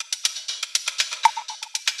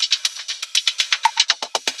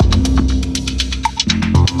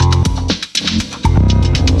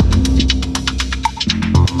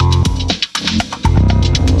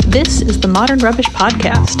This is the Modern Rubbish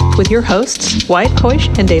Podcast with your hosts, Wyatt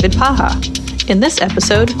Hoish and David Paha. In this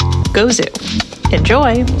episode, Gozu.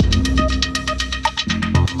 Enjoy!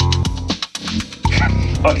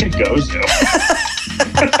 Fucking Gozu.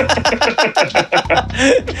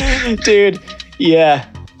 Dude, yeah.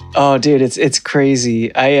 Oh, dude, it's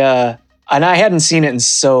crazy. And I hadn't seen it in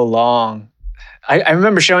so long. I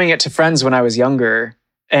remember showing it to friends when I was younger,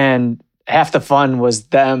 and half the fun was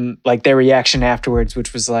them, like their reaction afterwards,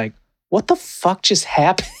 which was like, what the fuck just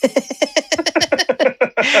happened?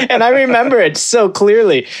 And I remember it so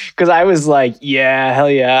clearly because I was like, yeah,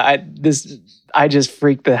 hell yeah. I just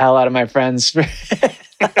freaked the hell out of my friends.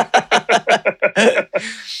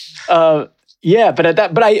 Yeah, but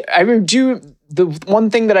the one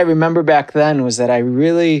thing that I remember back then was that I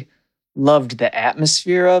really loved the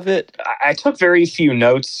atmosphere of it. I took very few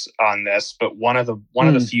notes on this, but one of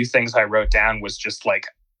the few things I wrote down was just like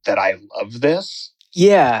that I love this.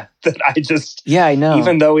 Yeah. That I know.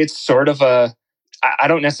 Even though it's sort of I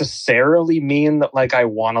don't necessarily mean that like I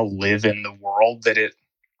want to live in the world that it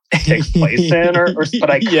takes place in, but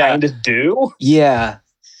I kind of do. Yeah.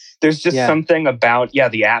 There's just something about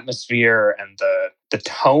the atmosphere and the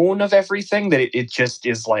tone of everything that it just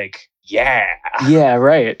is like, yeah. Yeah,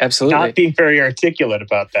 right. Absolutely. Not being very articulate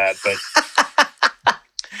about that, but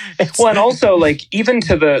well, and also like even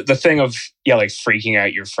to the thing of like freaking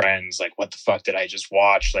out your friends, like what the fuck did I just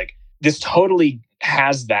watch? Like this totally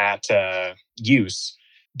has that use,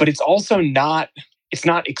 but it's also not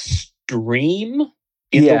extreme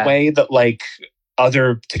in the way that like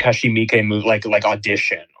other Takashi Miike movies like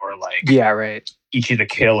Audition or like Ichi the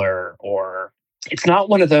Killer, or it's not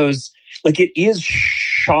one of those, like it is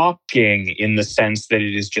shocking in the sense that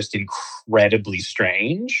it is just incredibly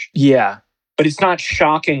strange. Yeah. But it's not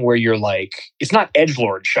shocking where you're like, it's not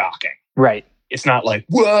edgelord shocking. Right. It's not like,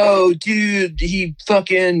 whoa, dude, he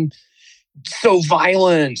fucking so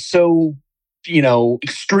violent, so,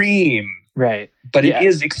 extreme. Right. But it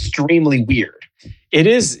is extremely weird. It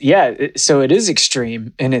is, yeah. So it is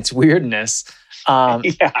extreme in its weirdness. And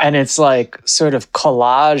it's like sort of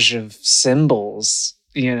collage of symbols,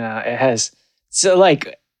 it has. So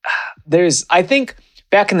like I think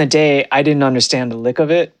back in the day, I didn't understand a lick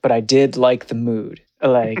of it, but I did like the mood.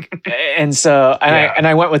 Like, and so,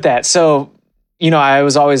 I went with that. So, I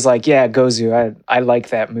was always like, yeah, Gozu, I like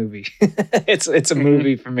that movie. It's a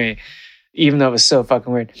movie for me, even though it was so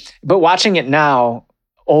fucking weird. But watching it now,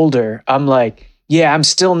 older, I'm like, yeah, I'm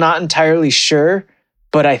still not entirely sure,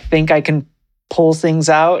 but I think I can pull things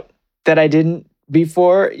out that I didn't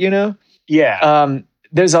before, Yeah.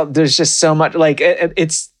 There's just so much, like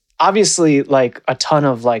it's obviously like a ton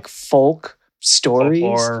of like folk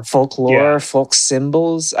stories, folklore, folk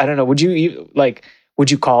symbols. I don't know. Would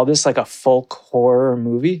you call this like a folk horror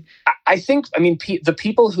movie? I think, the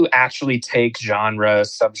people who actually take genre,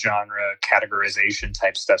 subgenre, categorization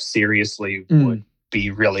type stuff seriously would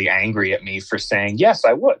be really angry at me for saying, yes,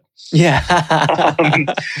 I would. Yeah.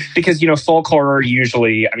 Because, folk horror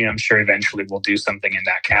usually, I'm sure eventually we'll do something in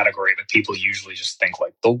that category, but people usually just think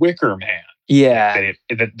like The Wicker Man. Yeah.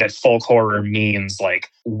 That folk horror means like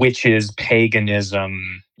witches,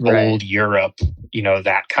 paganism, old Europe,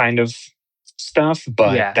 that kind of stuff.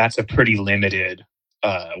 But that's a pretty limited,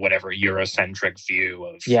 Eurocentric view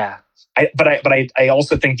of. Yeah. I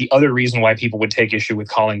also think the other reason why people would take issue with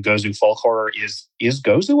calling Gozu folk horror is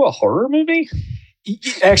Gozu a horror movie?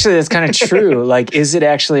 Actually, that's kind of true. Like, is it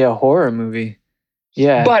actually a horror movie?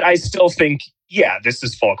 Yeah. But I still think, this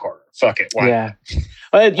is folk horror. Fuck it. Why? Yeah.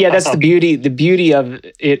 But that's the beauty. The beauty of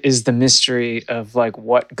it is the mystery of like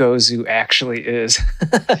what Gozu actually is.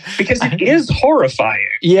 Because it is horrifying.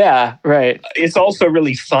 Yeah, right. It's also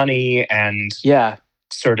really funny and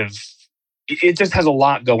sort of, it just has a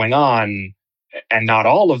lot going on, and not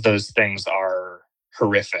all of those things are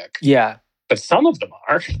horrific. Yeah. But some of them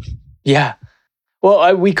are. Yeah.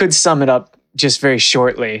 Well, we could sum it up just very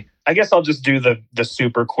shortly. I guess I'll just do the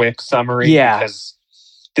super quick summary. Yeah. Because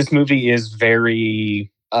this movie is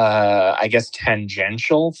very,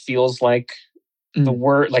 tangential, feels like the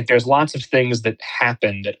word. Like there's lots of things that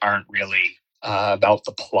happen that aren't really about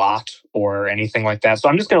the plot or anything like that. So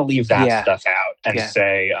I'm just going to leave that stuff out and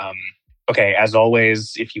say, okay, as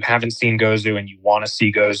always, if you haven't seen Gozu and you want to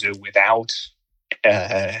see Gozu without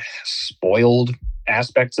spoiled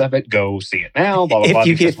aspects of it, go see it now. Blah, blah, blah,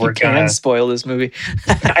 if you can spoil this movie.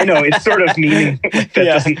 I know, it's sort of meaning that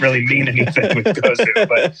doesn't really mean anything with Gozu,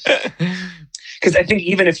 but because I think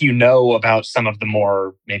even if you know about some of the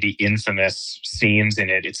more maybe infamous scenes in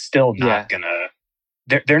it, it's still not gonna.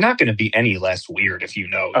 They're not going to be any less weird if you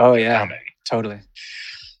know. Oh yeah, coming. Totally.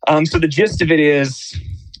 So the gist of it is,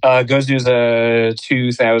 Gozu's a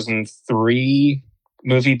 2003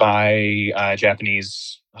 movie by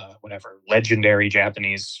Japanese, legendary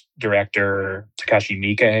Japanese director Takashi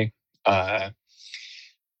Miike.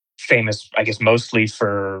 Famous, I guess, mostly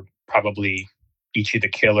for probably Ichi the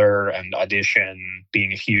Killer and Audition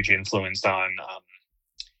being a huge influence on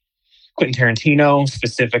Quentin Tarantino,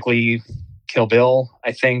 specifically Kill Bill,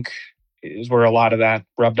 I think, is where a lot of that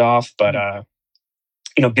rubbed off. But,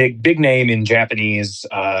 big name in Japanese,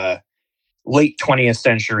 late 20th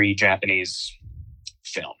century Japanese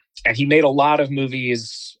film. And he made a lot of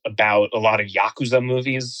movies about a lot of Yakuza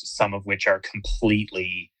movies, some of which are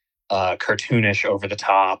completely cartoonish, over the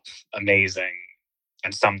top, amazing,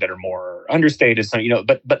 and some that are more understated. So,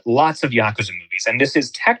 but lots of Yakuza movies. And this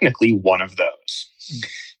is technically one of those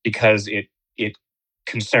because it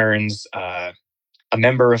concerns a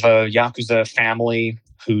member of a Yakuza family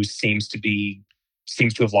who seems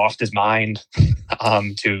to have lost his mind,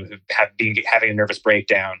 having a nervous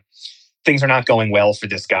breakdown. Things are not going well for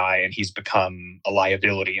this guy, and he's become a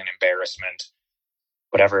liability and embarrassment,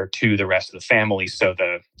 whatever, to the rest of the family. So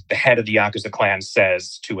the head of the Yakuza clan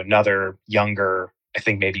says to another younger, I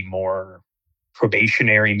think maybe more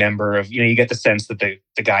probationary member of, you get the sense that the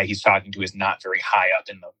guy he's talking to is not very high up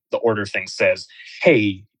in the order of things, says,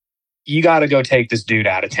 hey, you got to go take this dude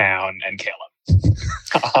out of town and kill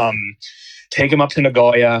him. Take him up to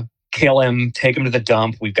Nagoya, kill him, take him to the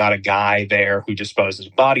dump. We've got a guy there who disposes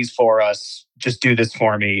of bodies for us. Just do this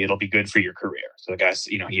for me. It'll be good for your career. So the guy's,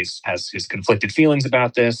 he has his conflicted feelings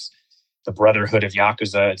about this, the brotherhood of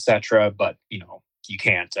Yakuza, etc. But, you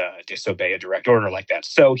can't disobey a direct order like that.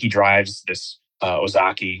 So he drives this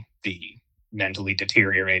Ozaki, the mentally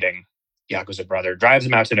deteriorating Yakuza brother, drives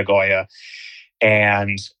him out to Nagoya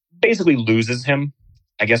and basically loses him,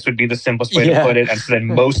 I guess would be the simplest way to put it. And so then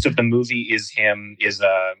most of the movie is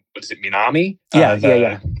Minami?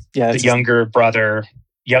 The younger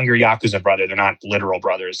Yakuza brother. They're not literal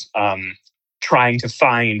brothers. Trying to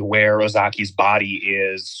find where Ozaki's body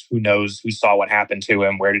is, who saw what happened to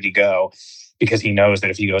him, where did he go? Because he knows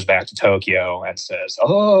that if he goes back to Tokyo and says,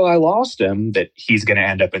 oh, I lost him, that he's going to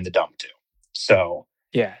end up in the dump too. So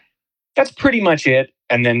that's pretty much it.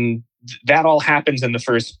 And then that all happens in the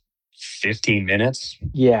first 15 minutes.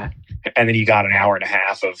 Yeah. And then you got an hour and a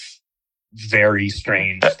half of very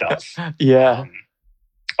strange stuff.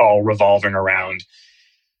 All revolving around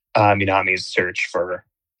Minami's search for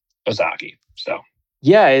Ozaki. So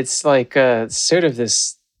yeah, it's like sort of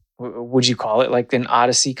this, would you call it like an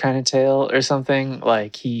Odyssey kind of tale or something?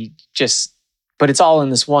 Like but it's all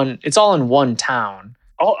in one town.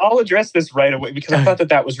 I'll address this right away because I thought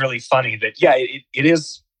that was really funny. That it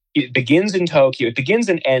is. It begins in Tokyo. It begins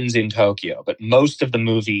and ends in Tokyo, but most of the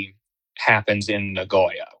movie happens in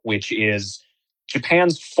Nagoya, which is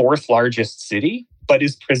Japan's fourth largest city, but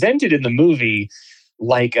is presented in the movie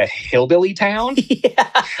like a hillbilly town.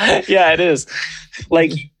 Yeah, it is.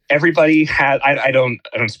 Like everybody has. I don't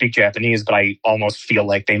speak Japanese, but I almost feel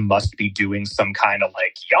like they must be doing some kind of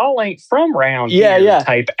like y'all ain't from round here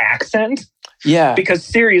type accent. Yeah, because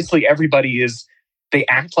seriously, they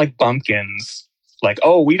act like bumpkins. Like,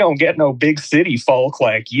 oh, we don't get no big city folk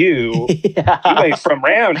like you. You ain't from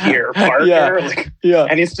round here, Parker.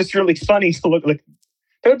 And it's just really funny to look like.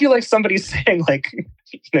 That would be like somebody saying, like,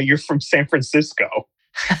 you're from San Francisco.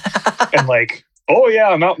 And like, oh yeah,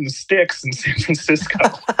 I'm out in the sticks in San Francisco.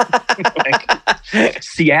 Like,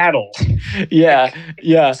 Seattle. Yeah.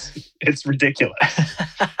 It's ridiculous.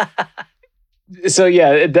 So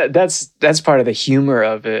yeah, that's part of the humor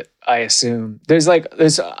of it, I assume. There's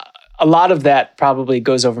a lot of that probably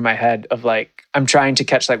goes over my head of like, I'm trying to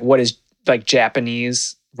catch like what is like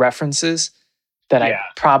Japanese references that I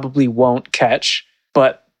probably won't catch,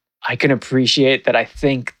 but I can appreciate that. I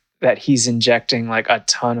think that he's injecting like a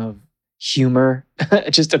ton of humor,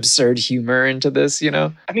 just absurd humor into this,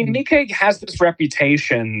 I mean, Miike has this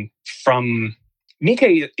reputation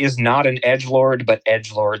Miike is not an edgelord, but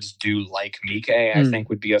edgelords do like Miike, I think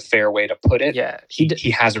would be a fair way to put it. Yeah.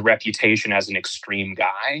 He has a reputation as an extreme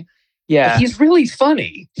guy. Yeah. But he's really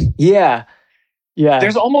funny. Yeah.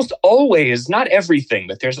 There's almost always, not everything,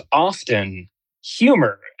 but there's often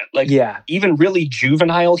humor. Like even really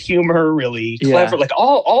juvenile humor, really clever, like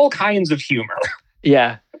all kinds of humor.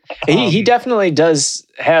 Yeah. He definitely does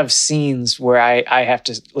have scenes where I have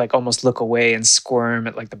to like almost look away and squirm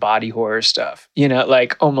at like the body horror stuff,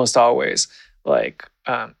 like almost always. Like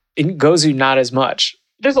in Gozu, not as much.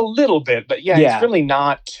 There's a little bit, but it's really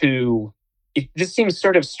not too. This seems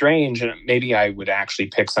sort of strange, and maybe I would actually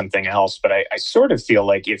pick something else, but I sort of feel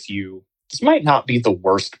like this might not be the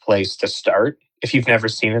worst place to start if you've never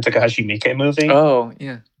seen a Takashi Miike movie. Oh,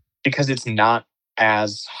 yeah. Because it's not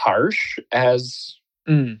as harsh as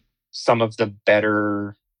some of the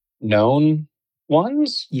better known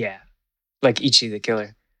ones. Yeah. Like Ichi the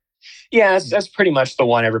Killer. Yeah, that's pretty much the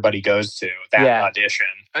one everybody goes to, that audition.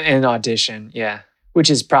 An audition, yeah. Which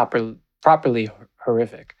is properly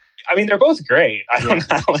horrific. I mean, they're both great. I don't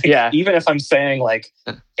know. Even if I'm saying like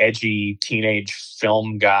edgy teenage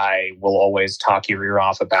film guy will always talk your ear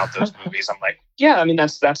off about those movies, I'm like, yeah, I mean,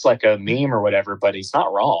 that's like a meme or whatever, but he's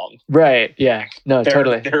not wrong. Right. Yeah. No,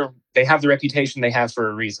 totally. They have the reputation they have for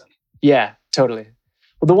a reason. Yeah, totally.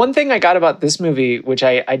 Well, the one thing I got about this movie, which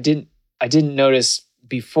I didn't notice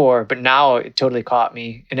before, but now it totally caught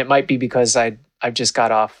me, and it might be because I've just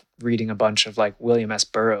got off reading a bunch of like William S.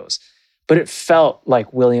 Burroughs, but it felt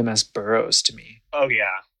like William S. Burroughs to me. Oh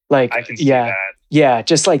yeah, like I can see that. Yeah,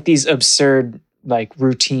 just like these absurd like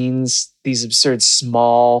routines, these absurd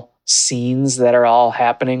small scenes that are all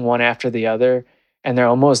happening one after the other, and they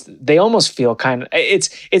almost feel kind of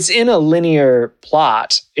it's in a linear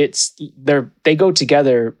plot. They go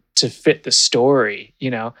together to fit the story,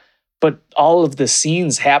 you know. But all of the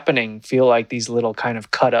scenes happening feel like these little kind of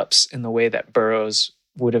cut-ups in the way that Burroughs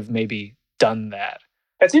would have maybe done that.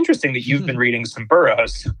 That's interesting that you've been reading some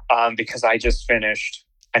Burroughs, because I just finished,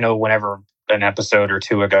 I know whenever an episode or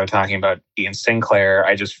two ago talking about Ian Sinclair,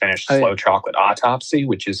 I just finished Slow Chocolate Autopsy,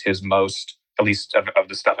 which is his most, at least of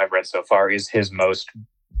the stuff I've read so far, is his most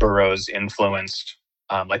Burroughs-influenced.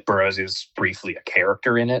 Like Burroughs is briefly a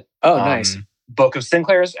character in it. Oh, nice. Book of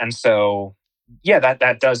Sinclair's, and so... yeah,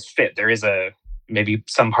 that does fit. There is maybe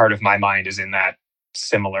some part of my mind is in that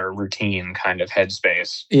similar routine kind of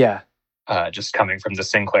headspace. Yeah. Just coming from the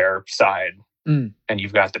Sinclair side, and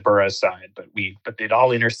you've got the Burroughs side, but it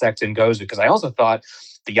all intersects in Gozu, because I also thought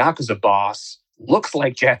the Yakuza boss looks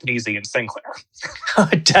like Japanese Ian Sinclair.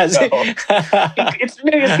 Does so,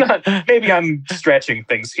 maybe I'm stretching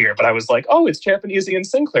things here, but I was like, oh, it's Japanese Ian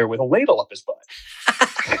Sinclair with a ladle up his butt.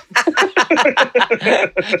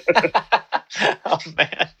 Oh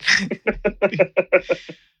man.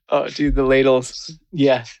 Oh dude, the ladles.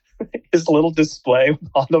 Yeah. His little display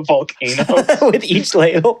on the volcano with each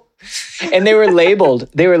ladle. And they were labeled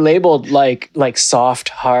like soft,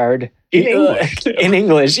 hard. In English. In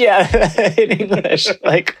English, yeah. In English.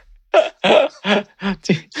 Like but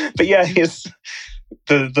yeah,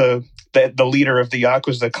 the leader of the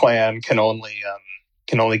Yakuza clan can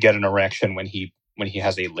only get an erection when he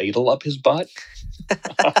has a ladle up his butt.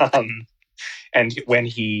 And when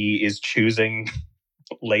he is choosing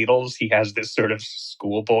ladles, he has this sort of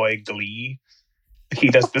schoolboy glee. He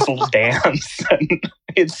does this little dance, and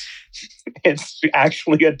it's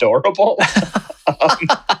actually adorable.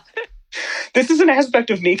 This is an aspect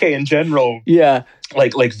of Mike in general. Yeah.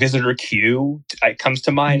 Like Visitor Q comes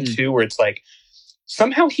to mind too, where it's like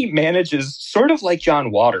somehow he manages, sort of like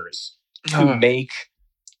John Waters, to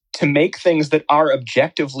make things that are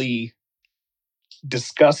objectively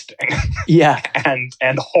disgusting, yeah,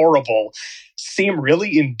 and horrible seem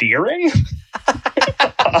really endearing.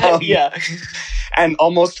 Yeah, and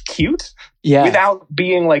almost cute. Yeah, without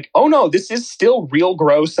being like, oh no, this is still real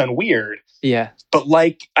gross and weird. Yeah, but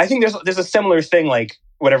like, I think there's a similar thing, like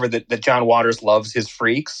whatever that John Waters loves his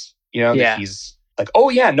freaks. You know, that he's like, oh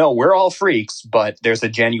yeah, no, we're all freaks, but there's a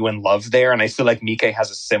genuine love there, and I feel like Mike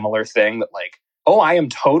has a similar thing that like, oh, I am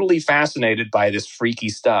totally fascinated by this freaky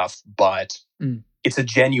stuff, but it's a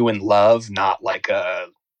genuine love, not like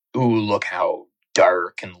ooh, look how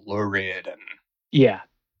dark and lurid and you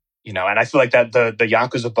know. And I feel like that the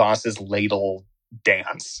Yakuza boss's ladle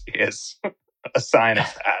dance is a sign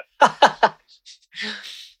of that.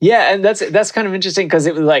 Yeah, and that's kind of interesting because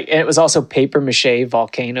it was like, and it was also paper mache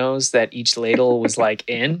volcanoes that each ladle was like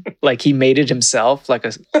in. Like he made it himself, like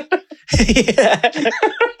a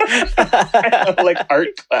like art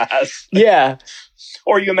class. Yeah.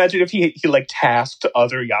 Or you imagine if he like tasked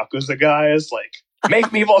other Yakuza guys, like,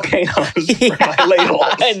 make me volcanoes for my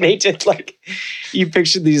ladles. And they just like, you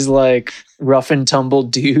picture these like rough and tumble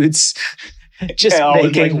dudes just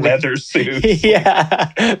making like leather suits.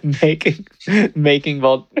 Yeah. making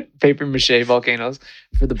paper mache volcanoes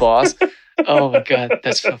for the boss. Oh my God,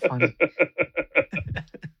 that's so funny.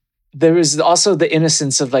 There was also the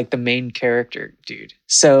innocence of like the main character dude.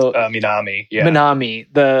 So Minami, yeah. Minami,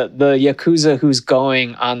 the Yakuza who's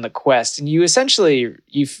going on the quest. And you essentially,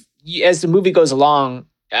 you as the movie goes along,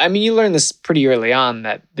 I mean, you learn this pretty early on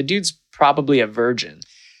that the dude's probably a virgin.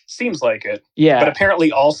 Seems like it. Yeah. But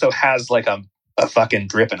apparently also has like a fucking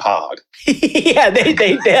dripping hog. Yeah,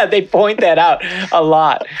 they point that out a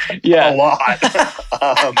lot. Yeah. A lot.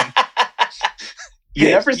 You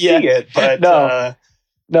never see it, but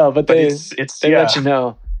no, but they let you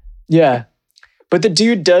know. Yeah. But the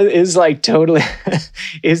dude is like totally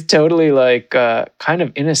is totally like kind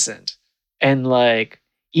of innocent. And like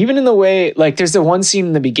even in the way, like there's the one scene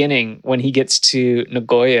in the beginning when he gets to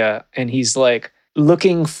Nagoya and he's like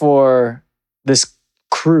looking for this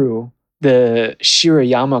crew, the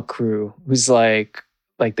Shirayama crew, who's like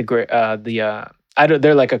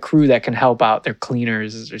they're like a crew that can help out. They're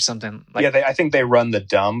cleaners or something. Like, yeah, I think they run the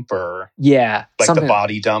dump or like the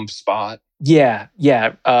body dump spot. Yeah.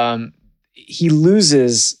 He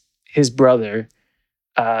loses his brother,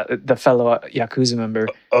 the fellow Yakuza member,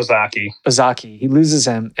 Ozaki. He loses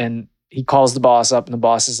him, and he calls the boss up, and the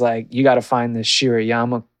boss is like, "You got to find this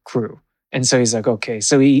Shirayama crew." And so he's like, "Okay."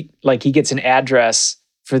 So he gets an address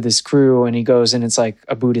for this crew, and he goes, and it's like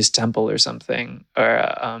a Buddhist temple or something,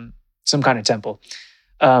 or some kind of temple.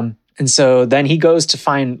 And so then he goes to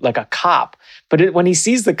find like a cop. But when he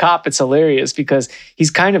sees the cop, it's hilarious because he's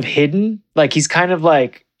kind of hidden. Like he's kind of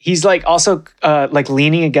like, he's like also like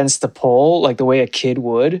leaning against the pole, like the way a kid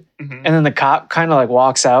would. Mm-hmm. And then the cop kind of like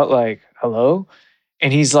walks out like, hello?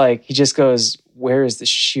 And he's like, he just goes, where is the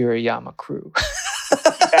Shirayama crew?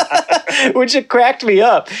 Which it cracked me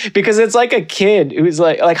up because it's like a kid who's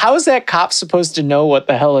like, how is that cop supposed to know what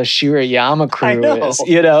the hell a Shirayama crew is?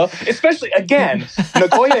 You know? Especially, again,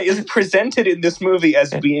 Nagoya is presented in this movie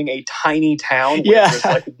as being a tiny town where there's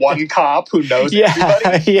like one cop who knows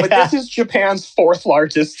everybody. Yeah. But this is Japan's fourth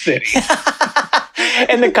largest city.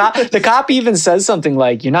 And the cop even says something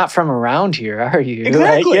like, "You're not from around here, are you?"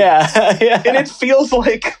 Exactly. Like, yeah. And it feels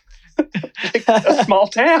like a small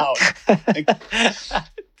town.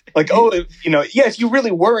 If you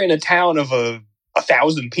really were in a town of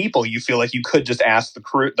 1,000 people, you feel like you could just ask the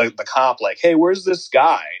crew, the cop, like, "Hey, where's this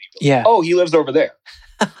guy?" And like, "Oh, he lives over there."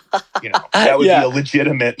 That would be a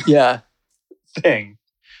legitimate thing.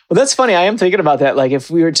 Well, that's funny. I am thinking about that. Like, if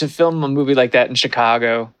we were to film a movie like that in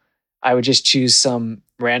Chicago, I would just choose some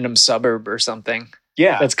random suburb or something.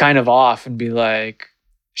 Yeah, that's kind of off and be like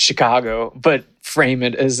Chicago, but frame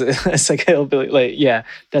it as like hillbilly. Like, yeah,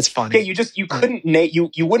 that's funny. Yeah, you couldn't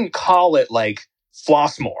you wouldn't call it like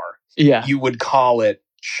Flossmoor. Yeah, you would call it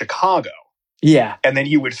Chicago. Yeah, and then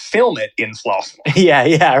you would film it in Flossmoor.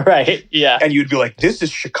 Yeah, right. Yeah, and you'd be like, "This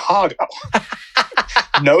is Chicago."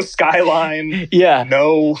 No skyline. Yeah,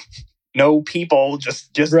 no people.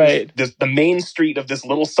 Just right. The main street of this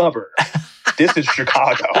little suburb. This is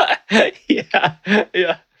Chicago. Yeah.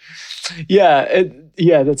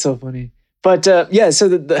 That's so funny. But so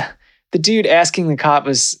the dude asking the cop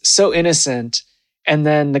was so innocent, and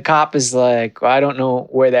then the cop is like, well, "I don't know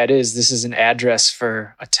where that is. This is an address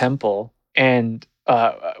for a temple." And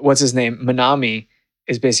what's his name? Manami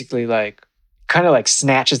is basically like, kind of like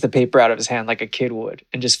snatches the paper out of his hand like a kid would,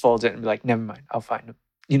 and just folds it and be like, "Never mind, I'll find him."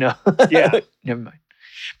 Yeah. Never mind.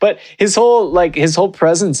 But his whole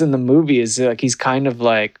presence in the movie is like he's kind of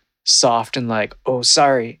like soft and like, "Oh,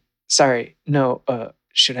 sorry, no,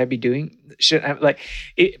 should I be doing? Should I like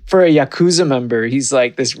it?" For a Yakuza member, he's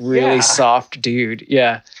like this really soft dude.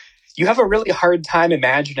 Yeah, you have a really hard time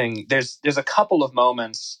imagining. There's a couple of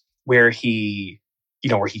moments where he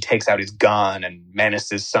takes out his gun and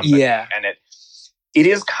menaces somebody, and it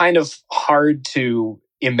is kind of hard to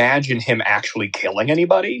imagine him actually killing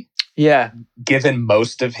anybody. Yeah. Given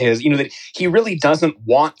most of his, that he really doesn't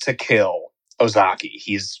want to kill Ozaki.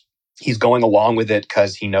 He's going along with it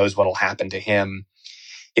because he knows what'll happen to him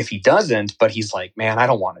if he doesn't, but he's like, "Man, I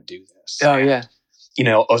don't want to do this." Oh, yeah.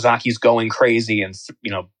 Ozaki's going crazy and,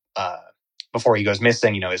 before he goes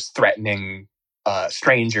missing, is threatening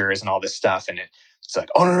strangers and all this stuff. And it's like,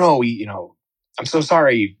 "Oh, no, I'm so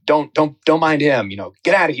sorry. Don't mind him,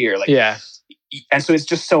 get out of here." Like, yeah. And so it's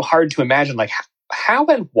just so hard to imagine, like, how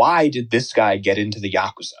and why did this guy get into the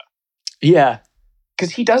Yakuza? Yeah.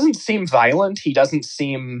 Because he doesn't seem violent. He doesn't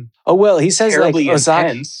seem he says terribly like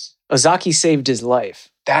intense. Ozaki saved his life.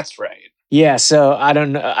 That's right. Yeah, so I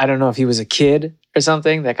don't know if he was a kid or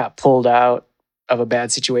something that got pulled out of a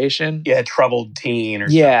bad situation. Yeah, a troubled teen or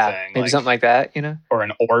something. Yeah, maybe something like that, Or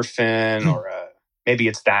an orphan or maybe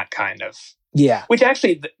it's that kind of. Yeah. Which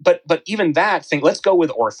actually, but even that thing, let's go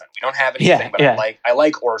with orphan. We don't have anything, but I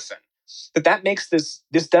like orphan. But that makes this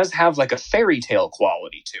does have like a fairy tale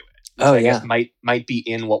quality to it. I guess might be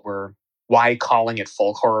in why calling it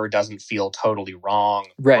folk horror doesn't feel totally wrong.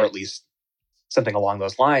 Right. Or at least something along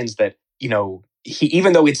those lines that, he,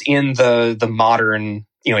 even though it's in the modern,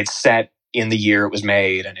 it's set in the year it was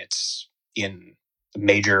made and it's in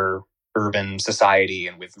major urban society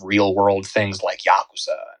and with real world things like Yakuza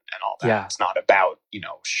and all that. Yeah. It's not about,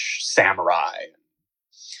 samurai,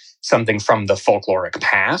 something from the folkloric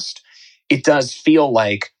past. It does feel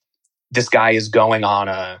like this guy is going on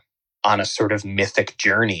a sort of mythic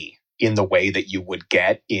journey, in the way that you would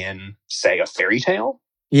get in, say, a fairy tale.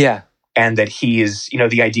 Yeah. And that he is,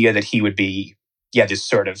 the idea that he would be, this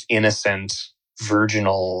sort of innocent,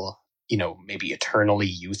 virginal, maybe eternally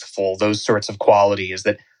youthful, those sorts of qualities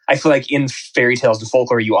that I feel like in fairy tales and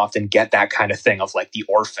folklore, you often get that kind of thing of like the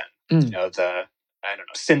orphan,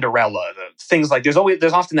 Cinderella, the things like there's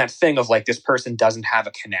often that thing of like this person doesn't have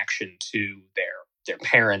a connection to their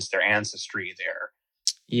parents, their ancestry,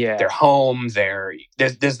 their home,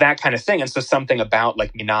 there's that kind of thing. And so something about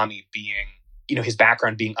like Minami being, his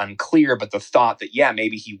background being unclear, but the thought that,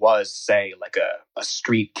 maybe he was, say, like a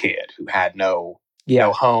street kid who had no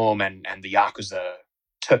home and the Yakuza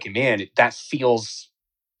took him in, that feels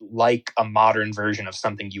like a modern version of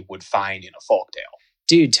something you would find in a folktale.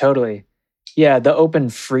 Dude, totally. Yeah, the open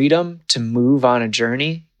freedom to move on a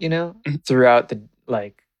journey, throughout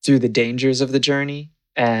through the dangers of the journey.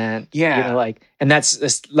 And, and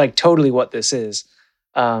that's like totally what this is.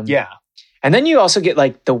 And then you also get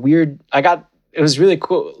like the weird, it was really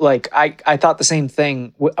cool. Like I thought the same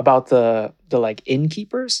thing about the like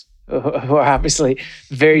innkeepers who are obviously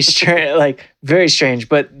very strange, very strange,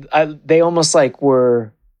 but they almost like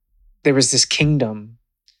there was this kingdom,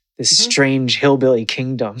 this strange hillbilly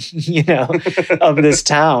kingdom, of this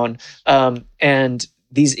town. And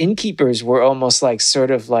these innkeepers were almost like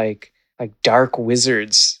sort of like dark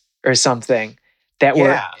wizards or something that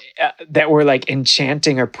were like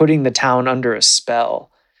enchanting or putting the town under a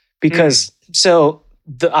spell. Because so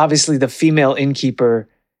obviously the female innkeeper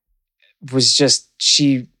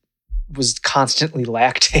she was constantly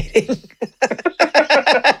lactating.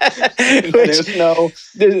 There's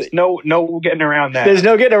no getting around that. There's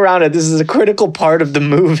no getting around it. This is a critical part of the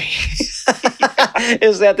movie.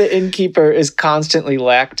 Is that the innkeeper is constantly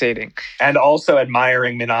lactating. And also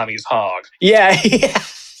admiring Minami's hog. Yeah.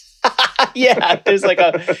 Yeah. There's like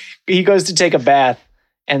he goes to take a bath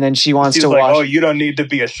and then she wants to wash. Oh, you don't need to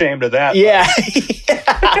be ashamed of that. Yeah.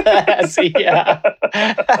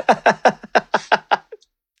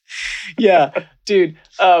 Yeah, dude.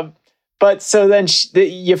 But so then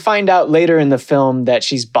you find out later in the film that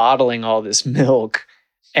she's bottling all this milk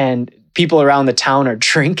and people around the town are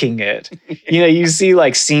drinking it. You see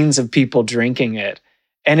like scenes of people drinking it.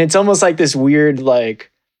 And it's almost like this weird,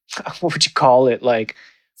 like, what would you call it? Like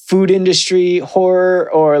food industry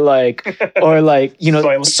horror or like, I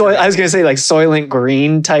was going to say like Soylent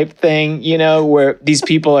Green type thing, where these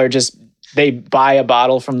people are just, they buy a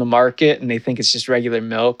bottle from the market and they think it's just regular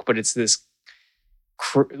milk, but it's this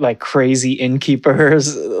crazy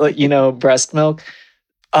innkeepers, breast milk.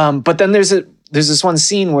 But then there's this one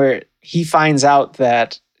scene where he finds out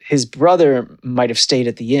that his brother might have stayed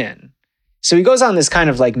at the inn. So he goes on this kind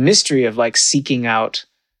of like mystery of like seeking out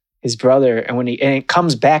his brother. And it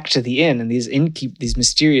comes back to the inn and these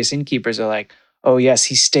mysterious innkeepers are like, oh yes,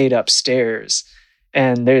 he stayed upstairs.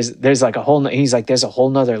 And there's like he's like, there's a whole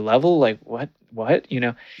nother level. Like what,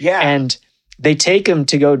 Yeah. And they take him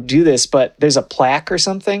to go do this, but there's a plaque or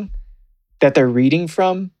something that they're reading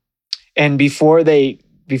from. And before they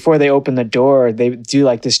open the door, they do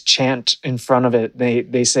like this chant in front of it.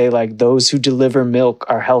 They say like, those who deliver milk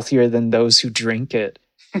are healthier than those who drink it.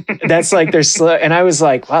 That's like their and I was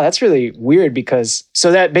like, wow, that's really weird because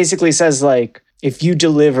so that basically says like, if you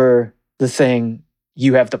deliver the thing,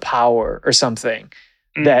 you have the power or something.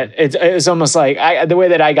 That it was almost like the way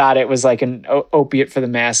that I got it was like an opiate for the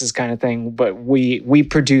masses kind of thing. But we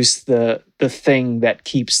produce the thing that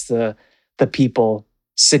keeps the people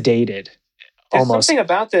sedated. There's something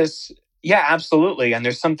about this. Yeah, absolutely. And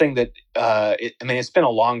there's something that, it's been a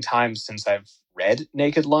long time since I've read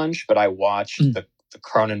Naked Lunch, but I watched the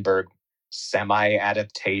Cronenberg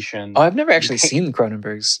semi-adaptation. Oh, I've never actually seen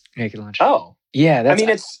Cronenberg's Naked Lunch. Oh. Yeah.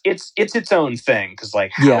 It's its own thing. Cause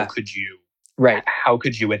like, how could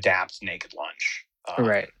you adapt Naked Lunch?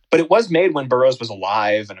 Right. But it was made when Burroughs was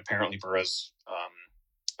alive and apparently Burroughs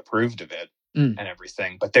approved of it and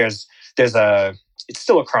everything. But it's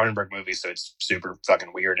still a Cronenberg movie, so it's super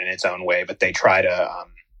fucking weird in its own way. But they try to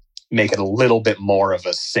make it a little bit more of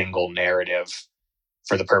a single narrative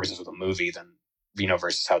for the purposes of the movie than,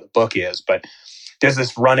 versus how the book is. But there's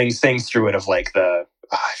this running thing through it of like I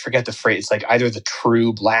forget the phrase. It's like either the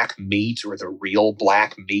true black meat or the real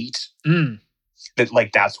black meat. That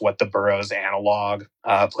like that's what the Burroughs analog,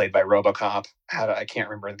 played by RoboCop. I can't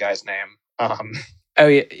remember the guy's name. Oh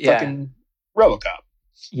yeah, fucking RoboCop.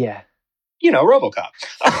 Yeah. RoboCop.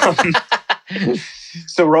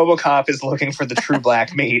 So RoboCop is looking for the true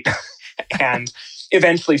black meat and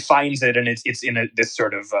eventually finds it, and it's in this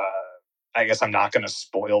sort of I guess I'm not going to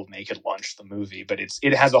spoil Naked Lunch, the movie, but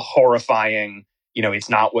it has a horrifying it's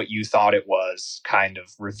not what you thought it was kind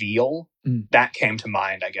of reveal. That came to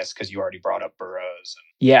mind, I guess, because you already brought up Burroughs.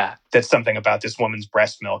 Yeah. That's something about this woman's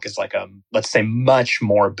breast milk is like a, let's say, much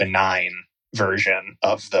more benign version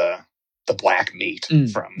of the black meat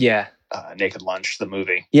from Naked Lunch, the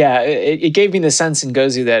movie. Yeah, it gave me the sense in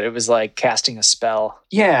Gozu that it was like casting a spell.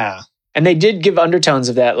 Yeah. And they did give undertones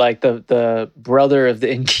of that, like the brother of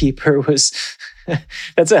the innkeeper was...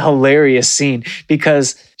 That's a hilarious scene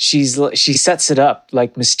because she sets it up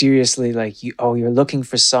like mysteriously, like, you're looking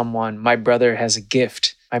for someone. My brother has a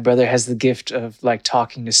gift. My brother has the gift of like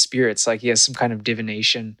talking to spirits. Like he has some kind of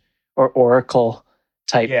divination or oracle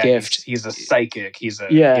type gift. He's a psychic. He's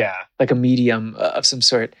like a medium of some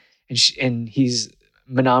sort. And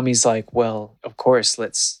Manami's like, well, of course,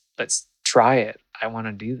 let's try it. I want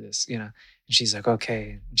to do this, And she's like,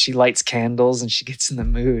 okay. And she lights candles and she gets in the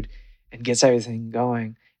mood and gets everything going.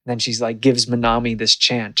 And then she's like, gives Manami this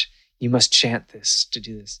chant. You must chant this to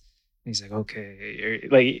do this. And he's like, okay.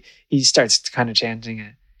 Like he starts kind of chanting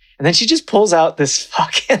it. And then she just pulls out this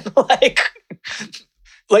fucking like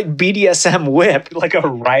BDSM whip. Like a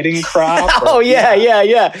riding crop. Oh yeah.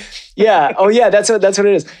 Oh yeah, that's what it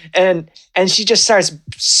is. And she just starts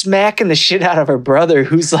smacking the shit out of her brother,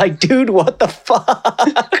 who's like, dude, what the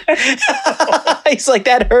fuck? He's like,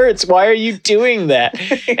 that hurts. Why are you doing that?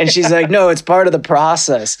 And she's like, no, it's part of the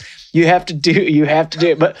process. You have to do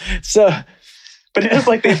it. But it is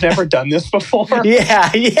like they've never done this before.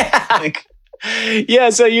 Yeah.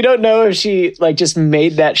 So you don't know if she like just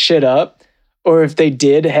made that shit up or if they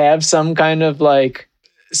did have some kind of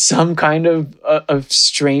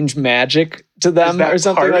strange magic to them or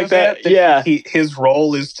something like that. Yeah. His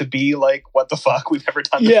role is to be like, what the fuck? We've never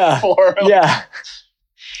done this before. Yeah.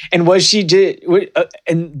 And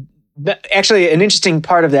actually an interesting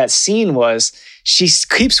part of that scene was she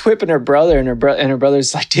keeps whipping her brother and her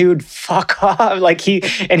brother's like, dude, fuck off. Like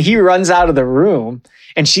he runs out of the room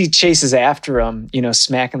and she chases after him,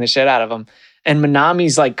 smacking the shit out of him. And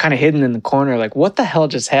Manami's like kind of hidden in the corner, like, what the hell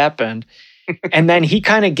just happened? And then he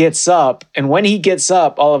kind of gets up. And when he gets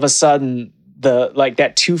up, all of a sudden,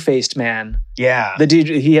 that two-faced man. Yeah. The dude,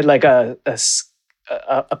 he had like a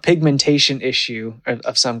pigmentation issue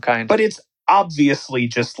of some kind. But it's obviously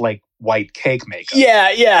just like white cake makeup.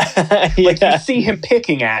 Yeah. Like you see him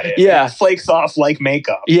picking at it. Yeah. And it flakes off like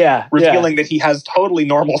makeup. Yeah. Revealing that he has totally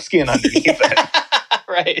normal skin underneath it.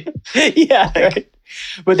 Right. Yeah. Right.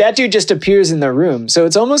 But that dude just appears in the room. So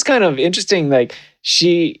it's almost kind of interesting. Like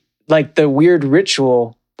the weird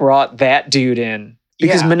ritual brought that dude in.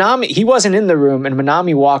 Because Manami, he wasn't in the room, and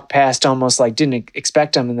Manami walked past almost like didn't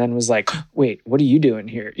expect him, and then was like, wait, what are you doing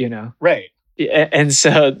here? Right. And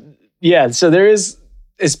so, so there is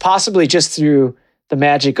possibly just through the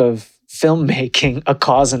magic of filmmaking, a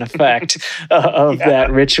cause and effect of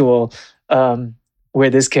that ritual where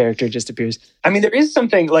this character just appears. I mean, there is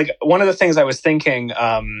something, like, one of the things I was thinking,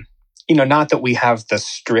 not that we have the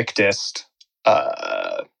strictest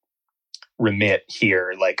remit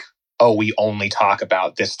here, like, oh, we only talk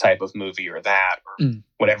about this type of movie or that, or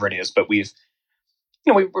whatever it is. But we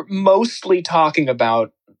were mostly talking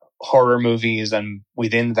about horror movies, and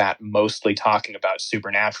within that, mostly talking about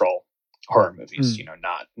supernatural horror movies,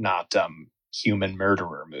 not human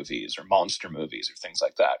murderer movies or monster movies or things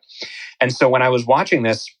like that. And so when I was watching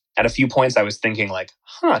this, at a few points, I was thinking like,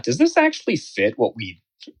 does this actually fit what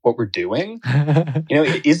we're doing?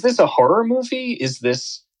 Is this a horror movie? Is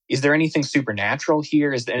there anything supernatural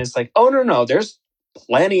here? And it's like, oh, no, there's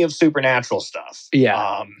plenty of supernatural stuff.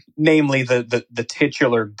 Yeah. Namely the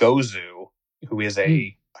titular Gozu, who is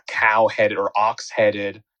a cow-headed or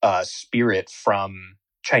ox-headed spirit from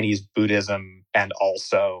Chinese Buddhism and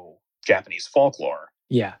also Japanese folklore.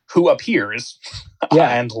 Yeah. Who appears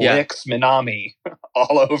and licks Minami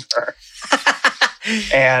all over.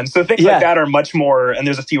 And so things like that are much more, and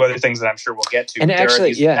there's a few other things that I'm sure we'll get to. And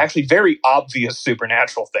actually very obvious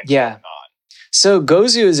supernatural things going on. So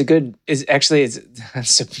Gozu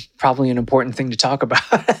that's probably an important thing to talk about.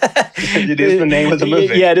 It is the name of the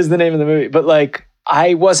movie. Yeah, it is the name of the movie. But like,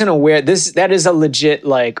 I wasn't aware, that is a legit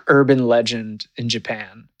like urban legend in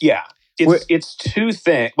Japan. Yeah. It's two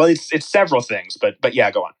things. Well, it's several things, but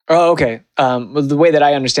yeah, go on. Oh, okay. Well, the way that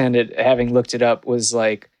I understand it, having looked it up, was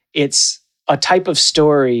like, it's a type of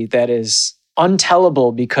story that is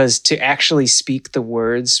untellable because to actually speak the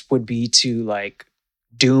words would be to like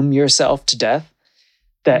doom yourself to death.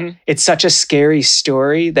 That it's such a scary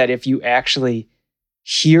story that if you actually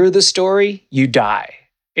hear the story, you die.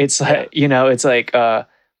 It's like, it's like,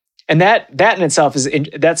 and that in itself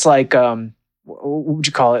that's like, what would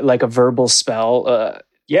you call it? Like a verbal spell?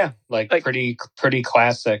 Like pretty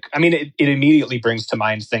classic. I mean, it immediately brings to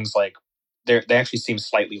mind things like they actually seem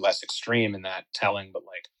slightly less extreme in that telling, but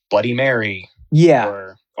like Bloody Mary,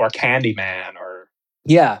 or Candyman, or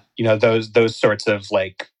those sorts of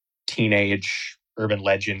like teenage urban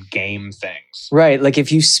legend game things. Right, like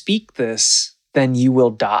if you speak this, then you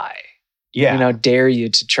will die. Yeah, dare you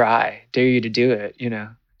to try, dare you to do it.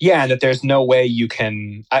 Yeah, and that there's no way you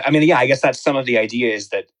can. I mean, I guess that's some of the idea is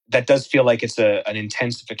that does feel like it's an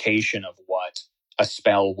intensification of what a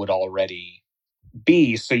spell would already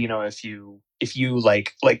be. So if you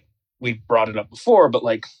like we brought it up before, but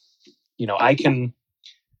like I can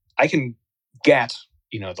get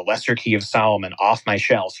the Lesser Key of Solomon off my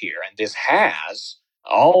shelf here, and this has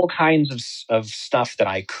all kinds of stuff that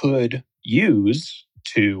I could use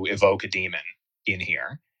to evoke a demon in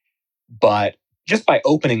here, but just by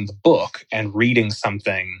opening the book and reading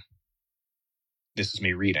something, this is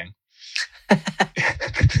me reading.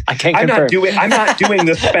 I can't I'm confirm. I'm not doing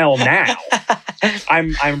the spell now.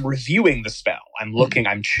 I'm reviewing the spell. I'm looking.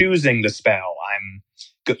 I'm choosing the spell.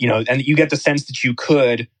 And you get the sense that you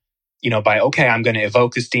could, I'm going to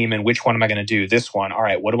evoke this demon. Which one am I going to do? This one. All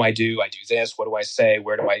right. What do? I do this. What do I say?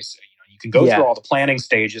 Where do I say? You can go through all the planning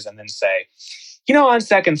stages and then say, on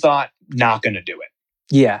second thought, not going to do it.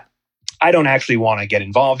 Yeah. I don't actually want to get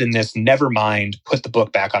involved in this. Never mind, put the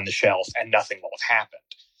book back on the shelf and nothing will have happened.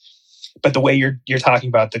 But the way you're talking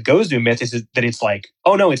about the Gozu myth is that it's like,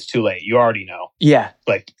 oh no, it's too late. You already know. Yeah.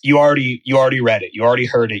 Like you already read it. You already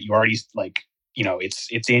heard it. You already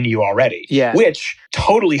it's in you already. Yeah. Which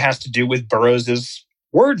totally has to do with Burroughs's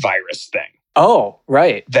word virus thing. Oh,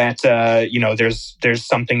 right. That there's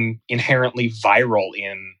something inherently viral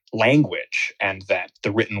in language, and that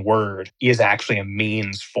the written word is actually a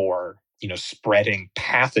means for spreading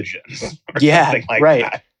pathogens or something like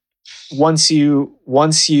that. Once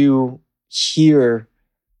you hear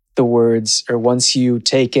the words, or once you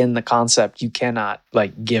take in the concept, you cannot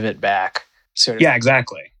like give it back. Sort of. Yeah,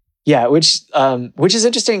 exactly. Yeah, which is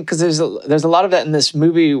interesting because there's a lot of that in this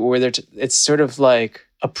movie where it's sort of like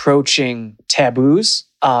approaching taboos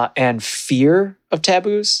and fear of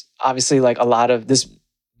taboos. Obviously, like a lot of this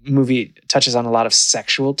movie touches on a lot of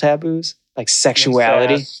sexual taboos, like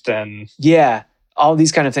sexuality, all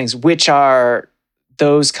these kind of things, which are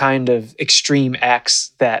those kind of extreme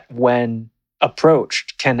acts that, when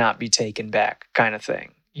approached, cannot be taken back, kind of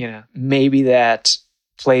thing. Maybe that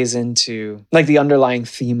plays into like the underlying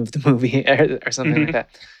theme of the movie or something like that.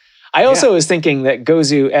 I also was thinking that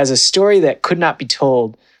Gozu, as a story that could not be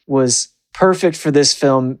told, was perfect for this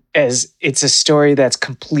film, as it's a story that's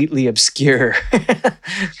completely obscure.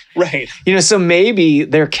 Right. So maybe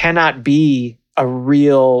there cannot be a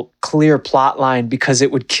real clear plot line because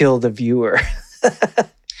it would kill the viewer.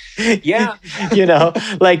 Yeah.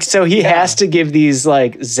 So he has to give these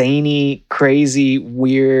like zany, crazy,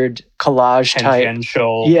 weird collage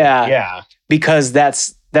tangential type. Yeah. Because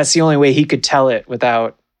that's the only way he could tell it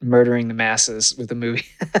without murdering the masses with the movie.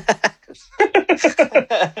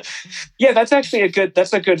 Yeah, that's actually a good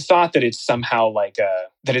thought, that it's somehow like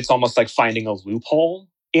that it's almost like finding a loophole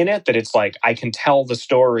in it, that it's like I can tell the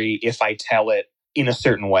story if I tell it in a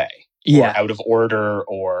certain way. Or out of order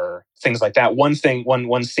or things like that. One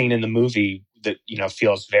scene in the movie that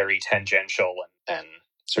feels very tangential and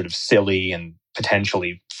sort of silly and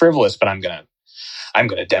potentially frivolous, but I'm gonna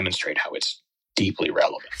demonstrate how it's deeply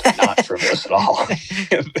relevant and not frivolous at all,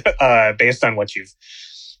 based on what you've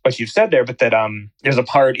said there. But that there's a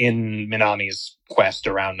part in Minami's quest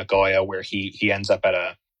around Nagoya where he ends up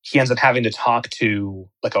having to talk to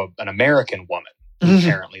like an American woman who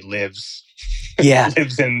apparently lives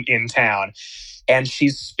in town, and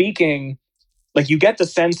she's speaking, like you get the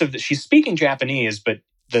sense of that she's speaking Japanese, but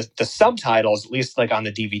the subtitles, at least like on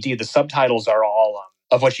the DVD, the subtitles are all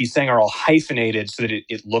of what she's saying are all hyphenated so that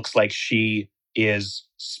it looks like she is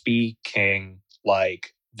speaking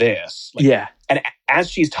like this. And as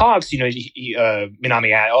she talks,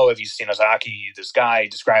 Minami, have you seen Ozaki? This guy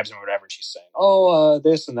describes him or whatever. And she's saying,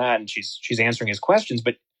 this and that, and she's answering his questions,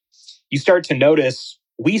 but we start to notice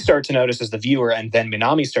as the viewer, and then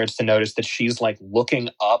Minami starts to notice that she's like looking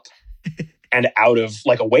up and out of,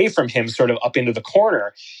 like away from him, sort of up into the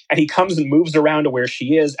corner. And he comes and moves around to where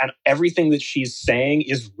she is, and everything that she's saying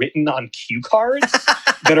is written on cue cards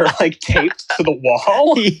that are like taped to the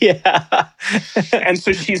wall. Yeah. And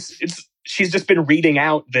so she's just been reading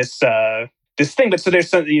out this thing. But so there's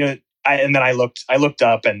some, and then I looked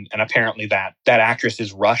up, and apparently that actress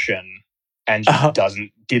is Russian. And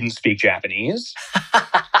she didn't speak Japanese.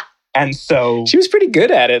 And so she was pretty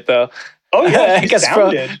good at it, though. Oh yeah, I guess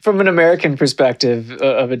from an American perspective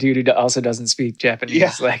of a dude who also doesn't speak Japanese.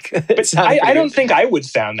 Yeah. But I don't think I would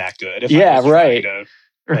sound that good. If I was right.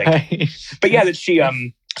 Right. But yeah, that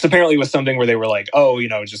So apparently it was something where they were like, oh,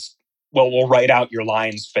 we'll write out your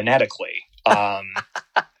lines phonetically.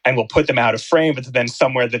 And we'll put them out of frame, but then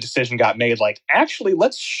somewhere the decision got made, like, actually,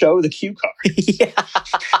 let's show the cue cards.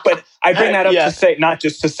 But I bring that up to say, not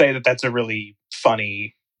just to say that that's a really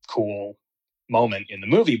funny, cool moment in the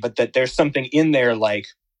movie, but that there's something in there, like,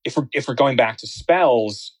 if we're going back to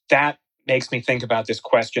spells, that makes me think about this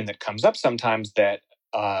question that comes up sometimes that,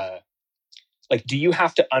 like, do you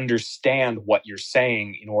have to understand what you're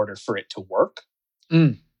saying in order for it to work?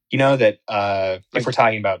 That if we're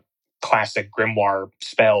talking about classic grimoire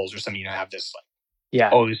spells or something, have this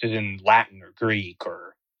like, oh, this is in Latin or Greek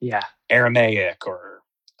or Aramaic or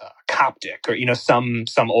Coptic or some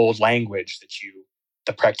old language that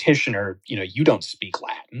the practitioner, you don't speak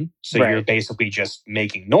Latin, so you're basically just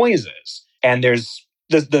making noises. And there's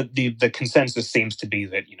the consensus seems to be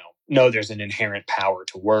that no, there's an inherent power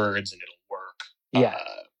to words and it'll work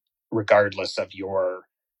regardless of your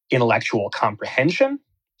intellectual comprehension.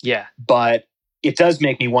 But it does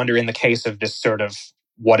make me wonder, in the case of this sort of,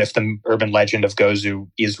 what if the urban legend of Gozu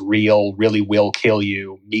is real, really will kill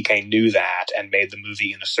you? Miike knew that and made the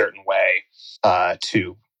movie in a certain way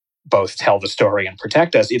to both tell the story and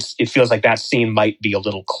protect us. It feels like that scene might be a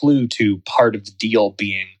little clue to part of the deal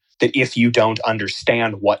being that if you don't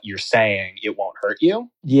understand what you're saying, it won't hurt you.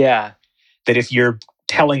 That if you're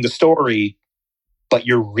telling the story, but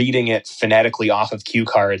you're reading it phonetically off of cue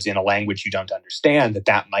cards in a language you don't understand,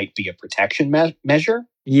 that might be a protection measure.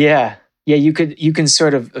 Yeah, you can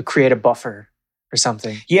sort of create a buffer or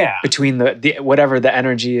something. Between the whatever the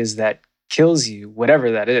energy is that kills you,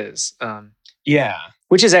 whatever that is.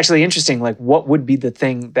 Which is actually interesting. Like, what would be the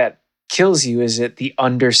thing that kills you? Is it the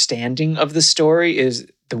understanding of the story? Is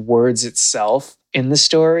the words itself in the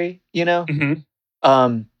story? Does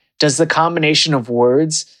the combination of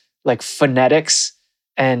words, like phonetics,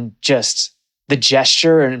 and just the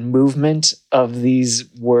gesture and movement of these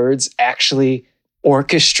words actually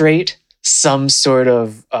orchestrate some sort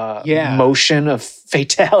of motion of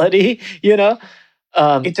fatality,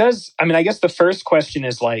 It does. I mean, I guess the first question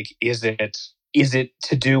is like, is it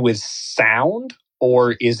to do with sound,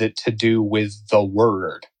 or is it to do with the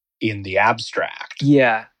word in the abstract?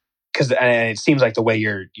 Because it seems like the way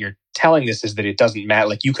you're telling this is that it doesn't matter.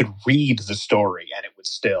 Like, you could read the story and it would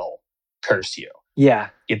still curse you.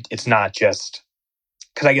 It's not just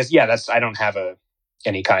because I guess I don't have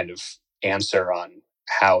any kind of answer on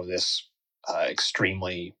how this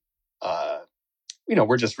extremely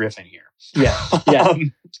we're just riffing here.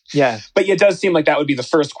 But it does seem like that would be the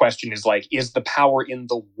first question, is like, is the power in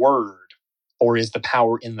the word or is the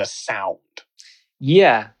power in the sound?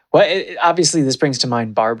 Well, obviously this brings to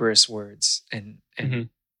mind barbarous words and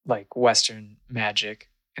like Western magic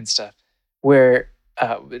and stuff, where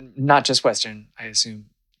not just Western, I assume,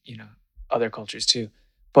 other cultures too.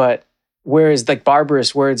 But whereas like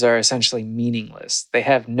barbarous words are essentially meaningless, they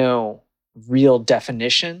have no real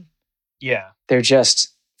definition. They're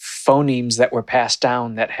just phonemes that were passed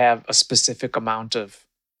down that have a specific amount of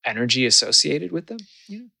energy associated with them.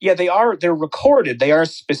 They're recorded. They are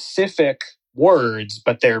specific words,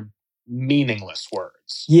 but they're meaningless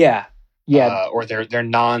words. Or they're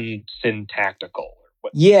non-syntactical.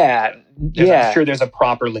 I'm sure there's a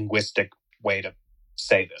proper linguistic way to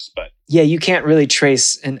say this, but you can't really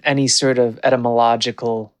trace in any sort of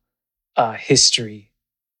etymological history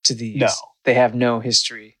to these. No, they have no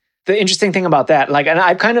history. The interesting thing about that, like, and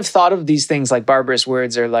I've kind of thought of these things like barbarous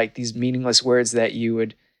words are like these meaningless words that you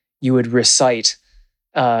would recite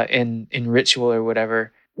in ritual or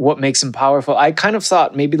whatever. What makes them powerful? I kind of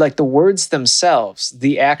thought maybe like the words themselves,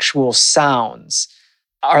 the actual sounds,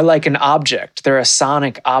 are like an object. They're a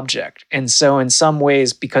sonic object. And so in some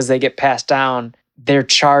ways, because they get passed down, they're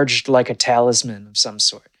charged like a talisman of some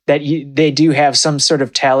sort. That they do have some sort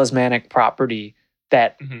of talismanic property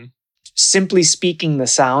that simply speaking the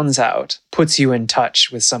sounds out puts you in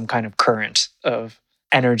touch with some kind of current of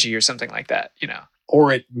energy or something like that,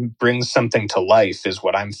 Or it brings something to life is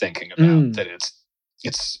what I'm thinking about. That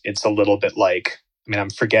it's a little bit like, I mean, I'm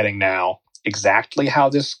forgetting now exactly how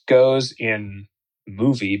this goes in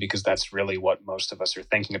movie, because that's really what most of us are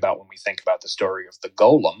thinking about when we think about the story of the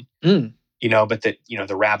golem. But that,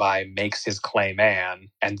 the rabbi makes his clay man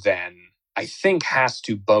and then I think has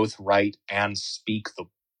to both write and speak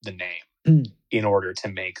the name in order to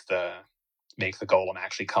make the golem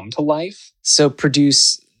actually come to life. So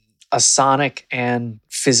produce a sonic and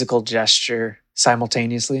physical gesture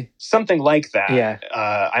simultaneously? Something like that.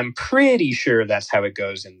 I'm pretty sure that's how it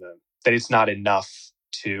goes that it's not enough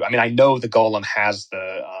to, I mean, I know the golem has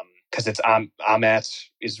because it's Amet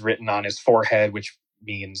is written on his forehead, which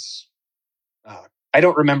means I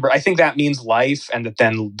don't remember. I think that means life, and that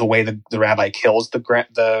then the way the rabbi kills the God,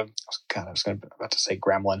 I was about to say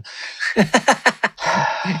gremlin.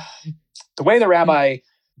 The way the rabbi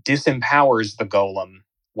disempowers the golem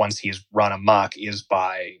once he's run amok is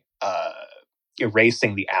by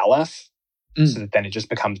erasing the aleph, so that then it just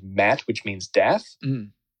becomes met, which means death.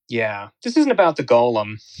 Yeah, this isn't about the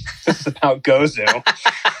golem. This is about Gozu.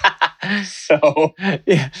 So,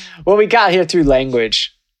 yeah. Well, we got here through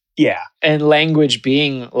language. Yeah. And language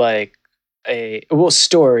being like a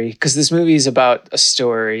story, because this movie is about a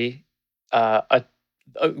story, a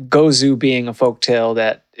Gozu being a folktale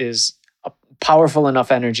that is a powerful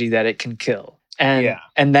enough energy that it can kill.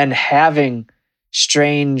 And then having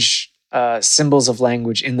strange symbols of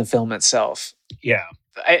language in the film itself. Yeah.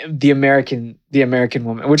 The American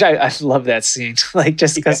woman, which I love that scene, like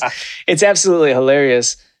just because it's absolutely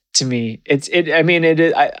hilarious to me.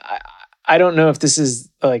 I don't know if this is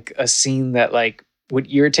like a scene that like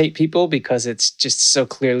would irritate people because it's just so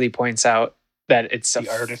clearly points out that it's the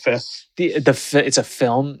artifice. It's a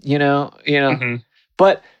film, you know. Mm-hmm.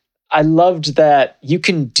 But I loved that you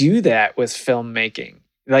can do that with filmmaking.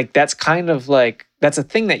 Like that's kind of like that's a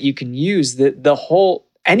thing that you can use. The whole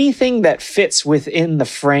anything that fits within the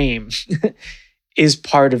frame is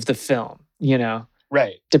part of the film, you know.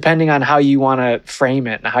 Right. Depending on how you want to frame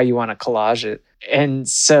it and how you want to collage it. And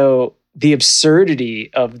so the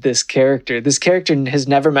absurdity of this character has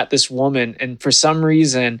never met this woman, and for some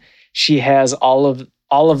reason she has all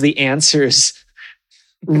of the answers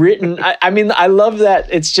written. I mean, I love that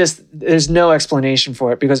it's just there's no explanation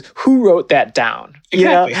for it because who wrote that down?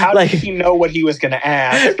 Exactly. How did he know what he was going to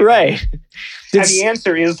ask? Right. And the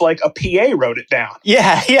answer is like a PA wrote it down.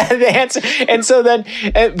 Yeah, the answer. And so then,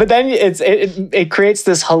 but then it creates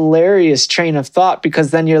this hilarious train of thought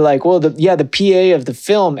because then you're like, well, the PA of the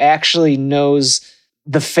film actually knows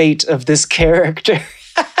the fate of this character.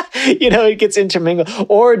 It gets intermingled.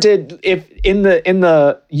 Or if in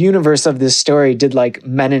the universe of this story, did like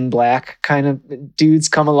Men in Black kind of dudes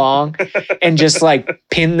come along and just like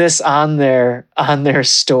pin this on their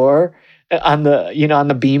store? On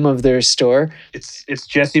the beam of their store. It's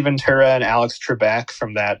Jesse Ventura and Alex Trebek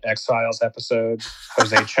from that X-Files episode,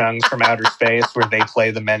 Jose Chung from Outer Space, where they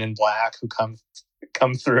play the Men in Black who come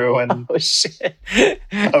through and oh shit.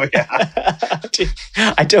 Oh yeah. Dude,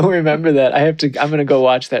 I don't remember that. I'm gonna go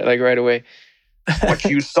watch that like right away. What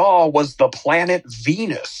you saw was the planet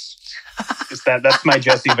Venus. That's my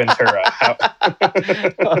Jesse Ventura.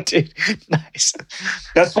 Oh dude, nice.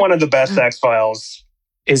 That's one of the best X-Files.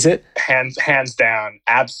 Is it? Hands down,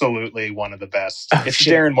 absolutely one of the best. Oh, it's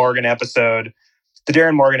the Darren Morgan episode. The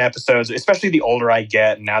Darren Morgan episodes, especially the older I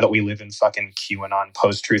get, now that we live in fucking QAnon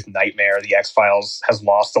post-truth nightmare, the X-Files has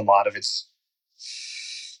lost a lot of its...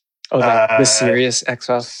 Oh, the serious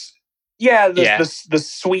X-Files? Yeah, the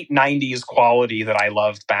sweet 90s quality that I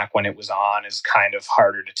loved back when it was on is kind of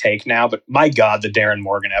harder to take now. But my God, the Darren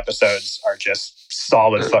Morgan episodes are just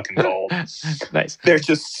solid fucking gold. Nice. They're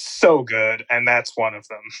just so good, and that's one of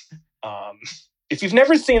them. If you've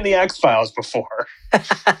never seen the X-Files before,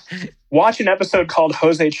 watch an episode called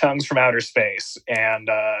Jose Chung's from Outer Space,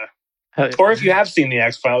 and or if you have seen the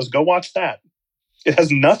X-Files, go watch that. It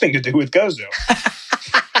has nothing to do with Gozu.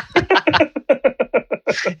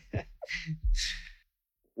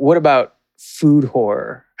 What about food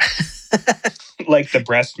horror? Like the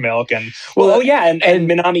breast milk and and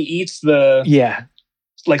Minami eats the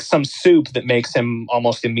like some soup that makes him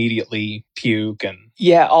almost immediately puke and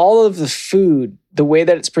all of the food, the way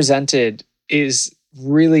that it's presented is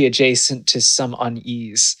really adjacent to some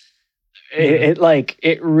unease.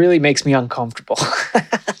 It really makes me uncomfortable.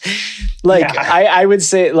 I would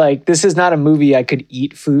say like this is not a movie I could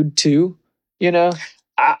eat food to, you know?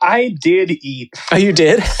 I did eat. Oh, you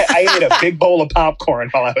did? I ate a big bowl of popcorn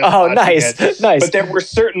while I was watching it. Nice. But there were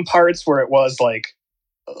certain parts where it was like,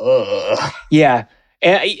 ugh. Yeah.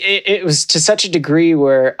 And it was to such a degree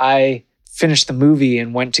where I finished the movie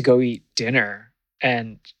and went to go eat dinner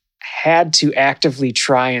and had to actively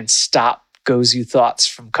try and stop Gozu thoughts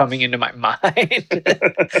from coming into my mind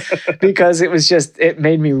because it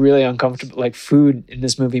made me really uncomfortable. Like food in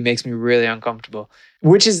this movie makes me really uncomfortable,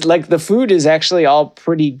 which is like the food is actually all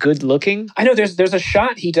pretty good looking. I know there's a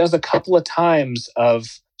shot he does a couple of times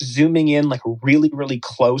of zooming in like really, really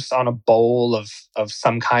close on a bowl of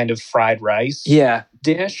some kind of fried rice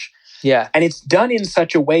dish. Yeah. And it's done in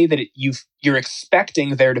such a way that you're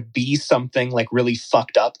expecting there to be something like really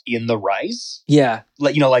fucked up in the rice. Yeah.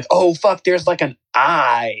 Like, like, oh, fuck, there's like an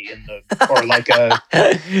eye or like a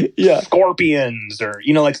scorpions or,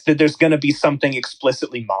 like there's going to be something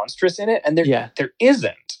explicitly monstrous in it. And there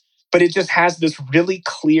isn't. but it just has this really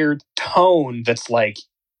clear tone that's like,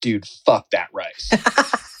 dude, fuck that rice.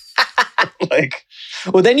 Like,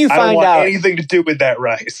 well, then you find I don't want out anything to do with that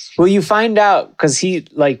rice. Well, you find out because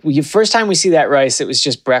first time we see that rice, it was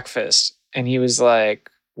just breakfast, and he was like,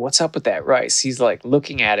 "What's up with that rice?" He's like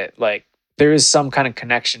looking at it like there is some kind of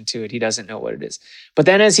connection to it. He doesn't know what it is. But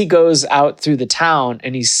then as he goes out through the town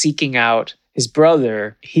and he's seeking out his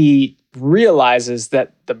brother, he realizes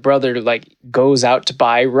that the brother like goes out to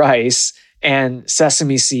buy rice and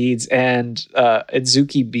sesame seeds and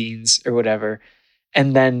adzuki beans or whatever,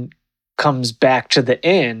 and then comes back to the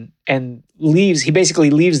inn and leaves. He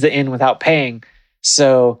basically leaves the inn without paying.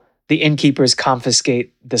 So the innkeepers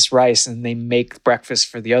confiscate this rice and they make breakfast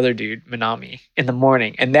for the other dude, Minami, in the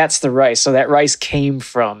morning. And that's the rice. So that rice came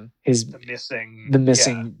from the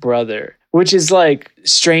missing brother, which is like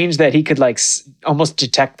strange that he could like almost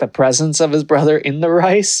detect the presence of his brother in the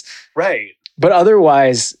rice. Right. But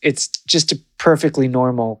otherwise, it's just a perfectly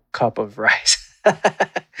normal cup of rice.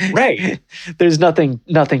 Right. There's nothing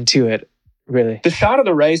to it, really. The shot of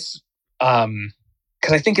the rice, because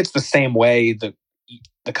I think it's the same way the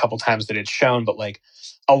couple times that it's shown, but like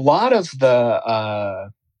a lot of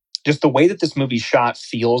the just the way that this movie's shot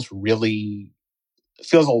feels a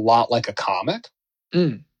lot like a comic.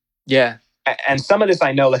 Yeah. And some of this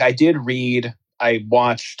I know, like I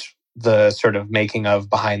watched the sort of making of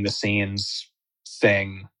behind the scenes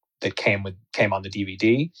thing that came on the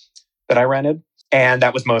DVD that I rented. And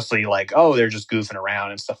that was mostly like, oh, they're just goofing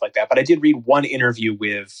around and stuff like that. But I did read one interview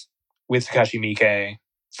with Takashi Miike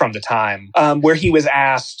from the time where he was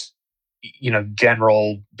asked,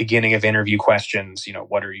 general beginning of interview questions,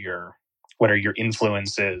 what are your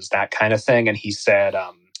influences, that kind of thing. And he said,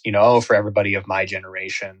 for everybody of my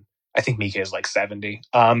generation, I think Miike is like 70.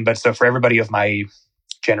 But so for everybody of my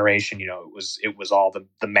generation, it was all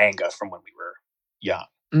the manga from when we were young.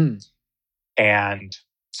 And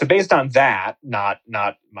so based on that, not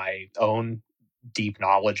my own deep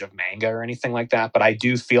knowledge of manga or anything like that, but I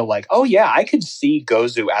do feel like, oh yeah, I could see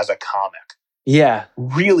Gozu as a comic. Yeah.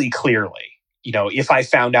 Really clearly. If I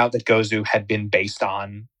found out that Gozu had been based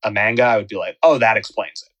on a manga, I would be like, oh, that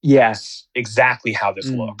explains it. Yeah. That's exactly how this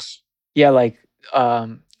looks. Yeah, like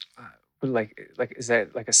is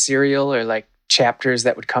that like a serial or like chapters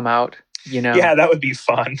that would come out, Yeah, that would be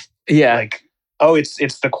fun. Yeah. Like, oh, it's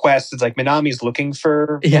the quest. It's like Minami's looking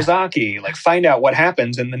for Ozaki. Like, find out what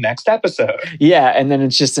happens in the next episode. Yeah, and then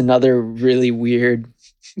it's just another really weird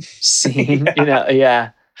scene.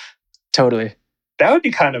 Yeah, totally. That would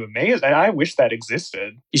be kind of amazing. I wish that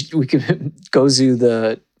existed. We could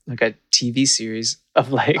Gozu like a TV series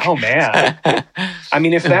of like. Oh man! I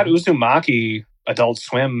mean, if that Uzumaki Adult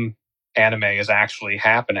Swim anime is actually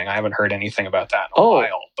happening, I haven't heard anything about that in a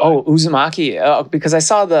while. But... Uzumaki, because I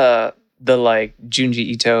saw the like Junji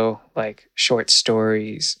Ito like short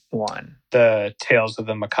stories one. The Tales of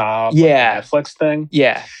the Macabre Netflix thing.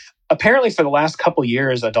 Yeah. Apparently for the last couple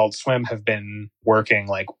years, Adult Swim have been working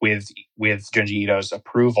like with Junji Ito's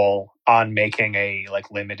approval on making a like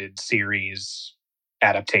limited series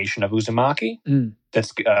adaptation of Uzumaki.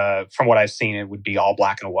 That's from what I've seen, it would be all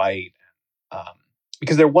black and white.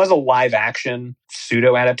 Because there was a live action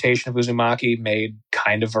pseudo adaptation of Uzumaki made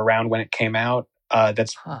kind of around when it came out.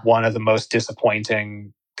 That's one of the most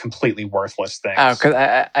disappointing, completely worthless things. Oh, because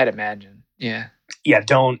I'd imagine. Yeah. Yeah,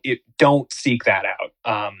 don't seek that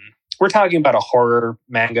out. We're talking about a horror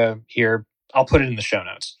manga here. I'll put it in the show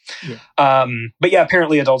notes. Yeah. But yeah,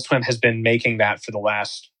 apparently Adult Swim has been making that for the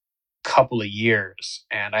last couple of years,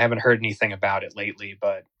 and I haven't heard anything about it lately.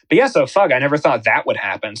 But yeah, so fuck, I never thought that would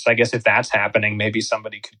happen. So I guess if that's happening, maybe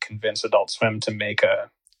somebody could convince Adult Swim to make a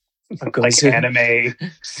like anime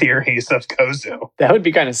series of Gozu. That would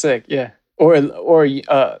be kind of sick, yeah. Or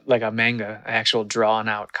like a manga, an actual drawn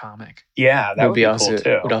out comic. Yeah, that would be also cool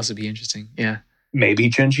too. Would also be interesting. Yeah. Maybe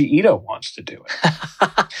Junji Ito wants to do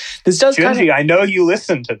it. This does Junji, I know you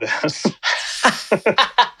listen to this.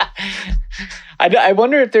 I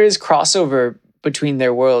wonder if there is crossover between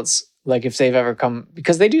their worlds, like if they've ever come,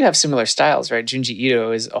 because they do have similar styles, right? Junji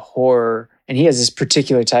Ito is a horror, and he has this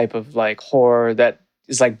particular type of like horror that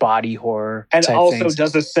is like body horror. And also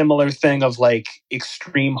does a similar thing of like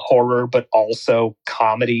extreme horror, but also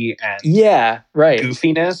comedy and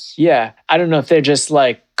goofiness. Yeah. I don't know if they're just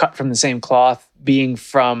like cut from the same cloth, being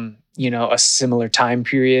from, a similar time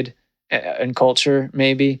period and culture,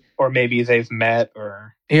 maybe. Or maybe they've met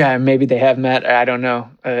or... Yeah, maybe they have met. I don't know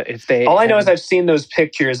if they... All I know is I've seen those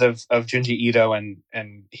pictures of Junji Ito and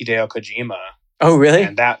Hideo Kojima Oh, really?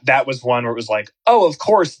 And that was one where it was like, oh, of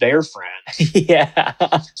course they're friends. Yeah.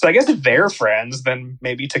 So I guess if they're friends, then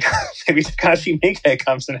maybe Takashi Miike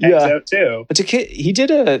comes and hangs out too. But he did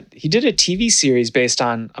a TV series based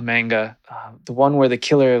on a manga, the one where the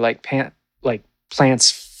killer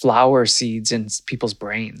plants flower seeds in people's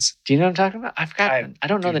brains. Do you know what I'm talking about? I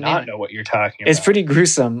don't know the name. I don't know what you're talking about. It's pretty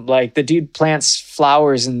gruesome. Like the dude plants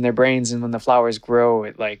flowers in their brains, and when the flowers grow,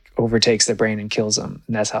 it like overtakes their brain and kills them.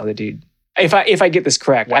 And that's how the dude. If I get this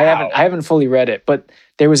correct, wow. I haven't fully read it, but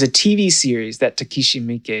there was a TV series that Takashi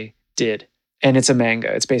Miike did, and it's a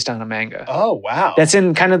manga. It's based on a manga. Oh wow! That's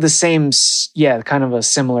in kind of the same, kind of a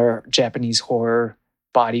similar Japanese horror,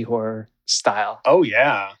 body horror style. Oh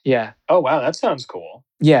yeah, yeah. Oh wow, that sounds cool.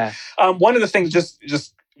 Yeah. One of the things,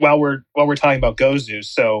 just while we're talking about Gozu,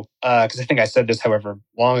 so because I think I said this, however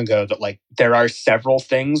long ago, that like there are several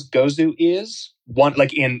things Gozu is. One,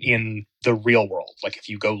 like in the real world, like if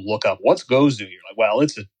you go look up what's Gozu, you're like, well,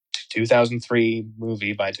 it's a 2003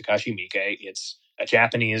 movie by Takashi Miike. It's a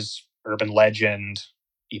Japanese urban legend,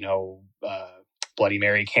 Bloody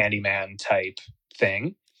Mary Candyman type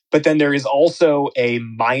thing. But then there is also a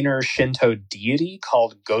minor Shinto deity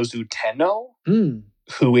called Gozu Tenno,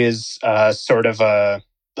 who is sort of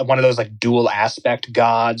one of those like dual aspect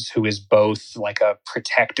gods who is both like a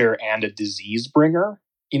protector and a disease bringer.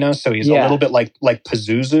 So he's a little bit like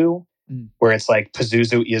Pazuzu, where it's like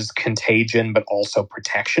Pazuzu is contagion, but also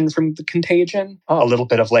protection from the contagion. A little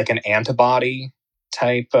bit of like an antibody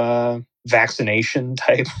type, vaccination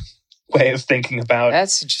type way of thinking about.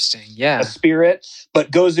 That's interesting. Yeah, a spirit.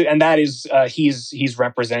 But Gozu, and that is he's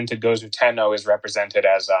represented. Gozu Tenno is represented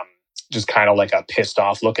as just kind of like a pissed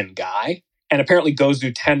off looking guy. And apparently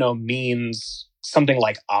Gozu Tenno means something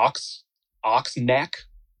like ox neck,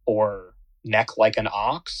 or neck like an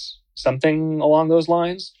ox, something along those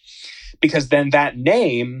lines. Because then that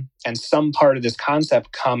name and some part of this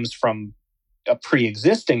concept comes from a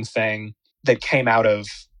pre-existing thing that came out of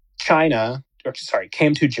China,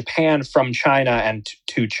 came to Japan from China and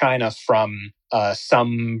to China from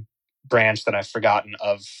some branch that I've forgotten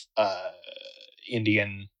of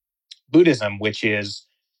Indian Buddhism, which is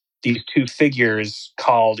these two figures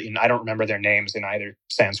called, I don't remember their names in either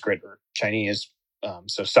Sanskrit or Chinese.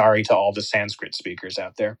 So sorry to all the Sanskrit speakers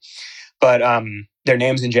out there. But their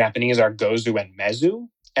names in Japanese are Gozu and Mezu,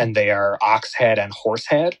 and they are ox head and horse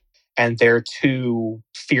head. And they're two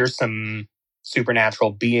fearsome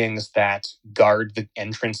supernatural beings that guard the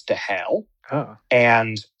entrance to hell.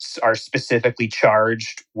 And are specifically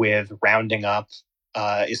charged with rounding up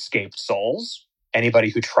escaped souls. Anybody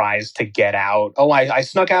who tries to get out, I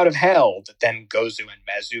snuck out of hell, but then Gozu and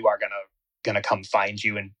Mezu are gonna come find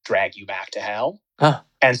you and drag you back to hell.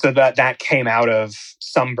 And so that came out of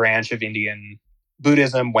some branch of Indian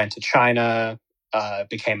Buddhism, went to China,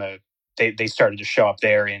 they started to show up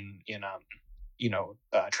there in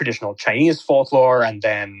traditional Chinese folklore, and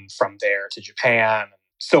then from there to Japan.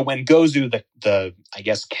 So when Gozu, the I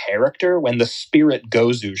guess character, when the spirit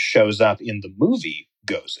Gozu shows up in the movie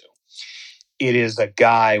Gozu, it is a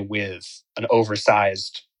guy with an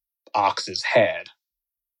oversized ox's head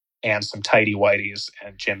and some tighty whities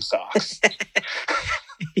and gym socks.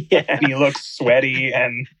 And he looks sweaty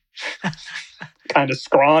and kind of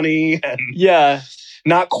scrawny and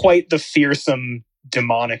not quite the fearsome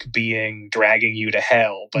demonic being dragging you to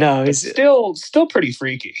hell, but he's still pretty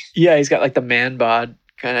freaky. Yeah, he's got like the man bod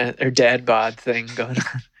kind of, or dad bod thing going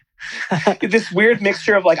on. This weird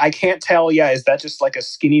mixture of like, I can't tell, is that just like a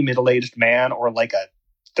skinny middle-aged man or like a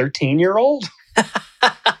 13-year-old?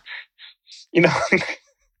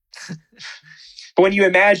 But when you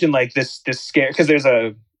imagine like this scare, because there's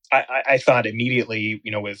I thought immediately,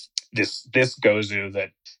 with this Gozu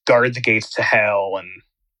that guard the gates to hell and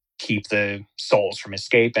keep the souls from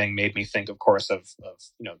escaping, made me think, of course, of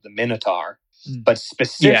the Minotaur, but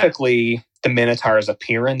specifically the Minotaur's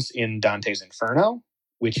appearance in Dante's Inferno,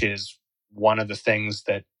 which is one of the things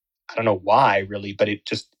that I don't know why really, but it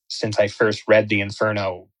just, since I first read the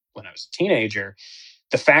Inferno when I was a teenager,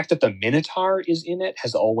 the fact that the Minotaur is in it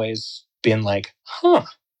has always been like,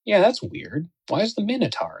 that's weird. Why is the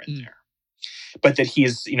Minotaur in there? But that he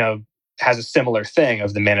is, has a similar thing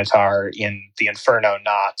of the Minotaur in the Inferno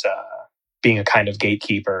not being a kind of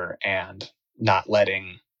gatekeeper and not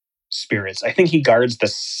letting spirits. I think he guards the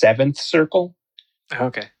 7th circle.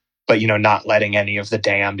 Okay. But, not letting any of the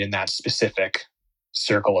damned in that specific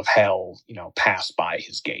circle of hell, pass by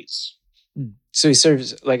his gates. So he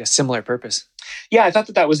serves like a similar purpose. Yeah, I thought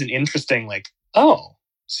that was an interesting,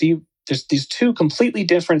 see, there's these two completely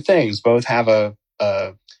different things. Both have a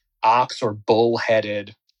ox or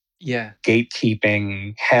bull-headed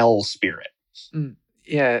gatekeeping hell spirit.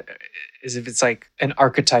 as if it's like an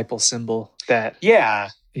archetypal symbol that... Yeah.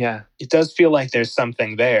 Yeah. It does feel like there's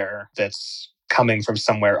something there that's coming from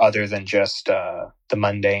somewhere other than just the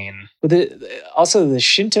mundane. Well, also the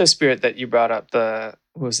Shinto spirit that you brought up, what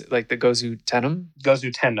was it, like the Gozu Tenno?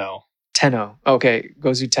 Gozu Tenno. Tenno. Okay,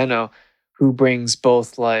 Gozu Tenno, who brings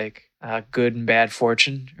both like good and bad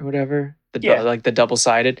fortune or whatever. Like the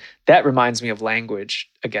double-sided. That reminds me of language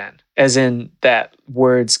again, as in that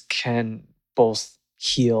words can both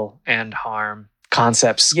heal and harm.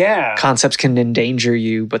 Concepts can endanger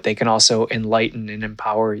you, but they can also enlighten and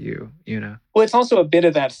empower you, Well, it's also a bit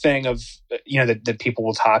of that thing of, that people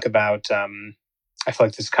will talk about. I feel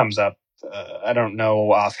like this comes up, I don't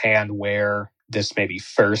know offhand where this maybe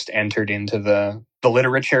first entered into the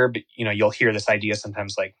literature, but, you'll hear this idea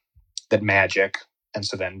sometimes like that magic, and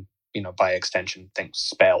so then, by extension, think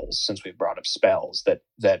spells, since we've brought up spells, that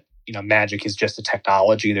magic is just a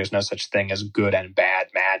technology. There's no such thing as good and bad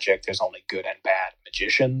magic. There's only good and bad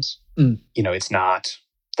magicians. It's not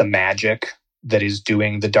the magic that is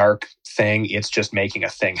doing the dark thing. It's just making a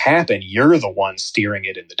thing happen. You're the one steering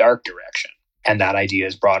it in the dark direction. And that idea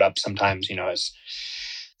is brought up sometimes,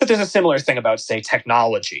 but there's a similar thing about, say,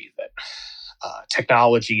 technology, that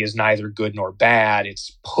technology is neither good nor bad.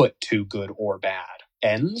 It's put to good or bad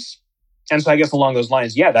ends. And so I guess along those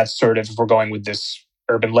lines, that's sort of, if we're going with this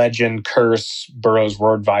urban legend, curse, Burroughs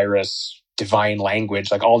word virus, divine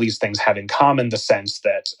language, like all these things have in common the sense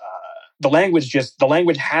that the language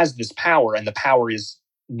has this power, and the power is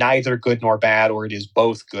neither good nor bad, or it is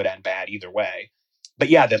both good and bad either way. But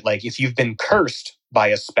that like if you've been cursed by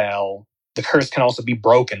a spell, the curse can also be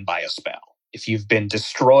broken by a spell. If you've been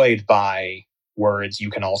destroyed by words, you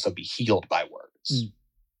can also be healed by words.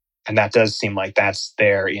 And that does seem like that's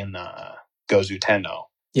there in Gozu Tenno.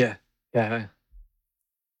 Yeah.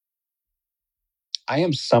 I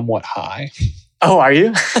am somewhat high. Oh, are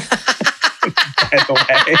you? By the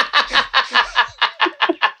way.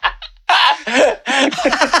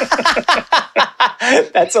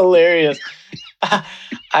 That's hilarious.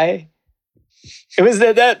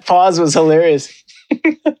 That pause was hilarious.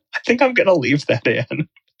 I think I'm going to leave that in.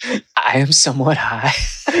 I am somewhat high.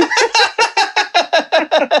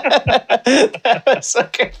 That was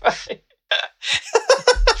okay, funny.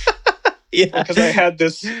 Yeah, because I had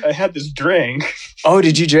this drink. Oh,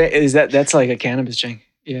 did you drink? That's like a cannabis drink?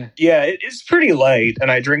 Yeah. Yeah, it's pretty light,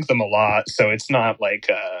 and I drink them a lot, so it's not like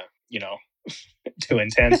too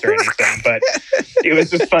intense or anything. But it was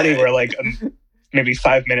just funny where like maybe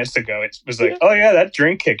 5 minutes ago it was like, oh yeah, that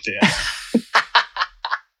drink kicked in.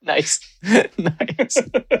 Nice.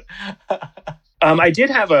 I did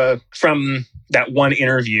have from that one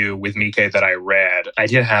interview with Mike that I read, I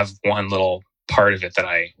did have one little part of it that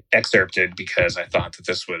I excerpted because I thought that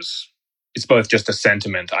it's both just a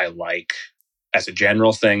sentiment I like as a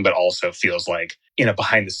general thing, but also feels like in a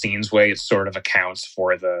behind the scenes way, it sort of accounts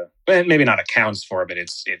for maybe not accounts for, but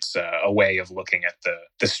it's a way of looking at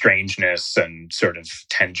the strangeness and sort of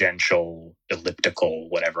tangential, elliptical,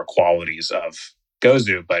 whatever qualities of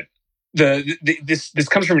Gozu. But this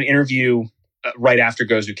comes from an interview right after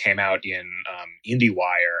Gozu came out in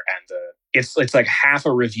IndieWire, and it's like half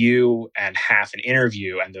a review and half an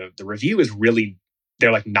interview, and the review is really,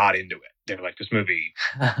 they're like not into it. They're like, this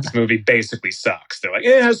movie basically sucks. They're like,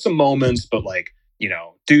 it has some moments, but like,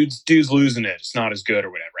 dude's losing it. It's not as good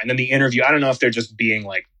or whatever. And then the interview, I don't know if they're just being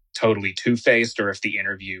like totally two-faced or if the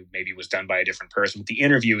interview maybe was done by a different person. But the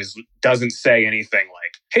interview doesn't say anything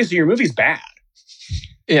like, hey, so your movie's bad.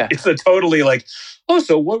 Yeah. It's a totally like, oh,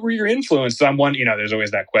 so what were your influences? There's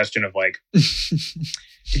always that question of like,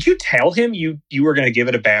 did you tell him you were going to give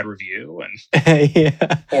it a bad review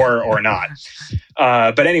yeah. or not?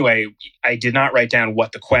 But anyway, I did not write down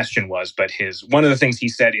what the question was, but one of the things he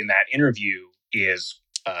said in that interview is,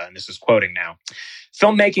 and this is quoting now,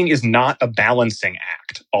 filmmaking is not a balancing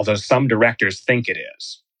act, although some directors think it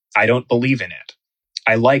is. I don't believe in it.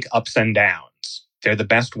 I like ups and downs. They're the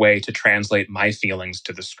best way to translate my feelings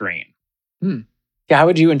to the screen. Yeah, how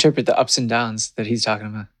would you interpret the ups and downs that he's talking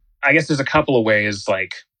about? I guess there's a couple of ways.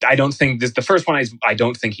 Like, I don't think the first one I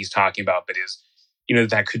don't think he's talking about, but is,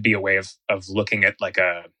 that could be a way of looking at like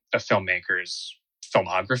a filmmaker's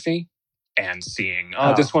filmography and seeing,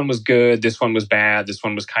 this one was good, this one was bad, this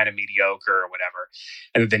one was kind of mediocre or whatever.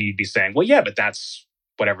 And then you'd be saying, well, yeah, but that's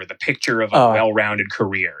whatever the picture of a well-rounded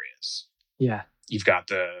career is. Yeah. You've got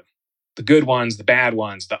the good ones, the bad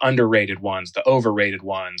ones, the underrated ones, the overrated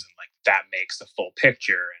ones, and like that makes a full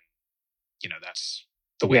picture. And, that's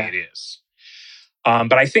the way it is.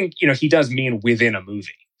 But I think, he does mean within a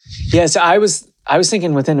movie. Yes, I was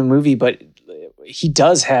thinking within a movie, but he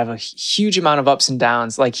does have a huge amount of ups and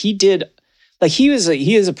downs. Like he did, like he is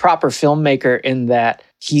a proper filmmaker in that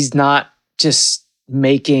he's not just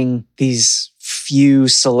making these few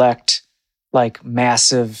select like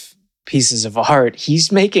massive pieces of art.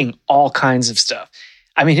 He's making all kinds of stuff.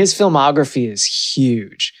 I mean, his filmography is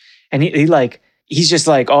huge. And he's just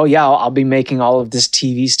like, oh yeah, I'll be making all of this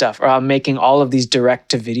TV stuff, or I'm making all of these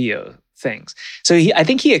direct-to-video things. So I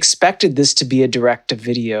think he expected this to be a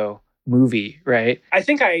direct-to-video movie, right? I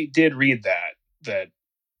think I did read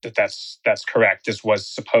that's correct. This was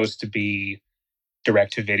supposed to be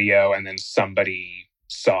direct-to-video, and then somebody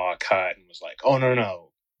saw a cut and was like, oh, no,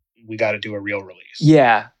 we got to do a real release.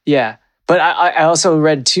 Yeah. But I also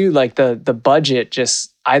read too, like the budget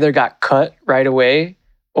just either got cut right away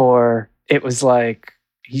or it was like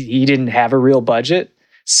he didn't have a real budget.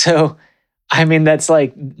 So, I mean, that's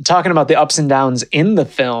like talking about the ups and downs in the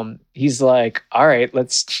film. He's like, all right,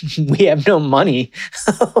 we have no money.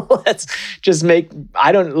 Let's just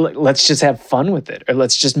have fun with it, or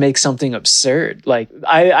let's just make something absurd. Like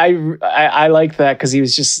I like that because he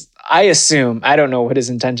was just, I assume, I don't know what his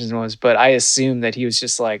intention was, but I assume that he was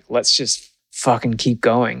just like, let's just fucking keep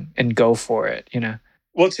going and go for it, you know?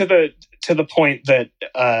 Well, to the point that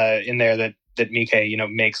in there that Miike, you know,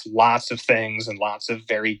 makes lots of things and lots of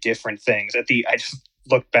very different things. I just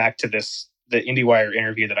looked back to the IndieWire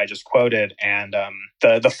interview that I just quoted, and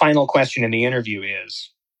the final question in the interview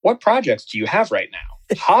is, what projects do you have right now?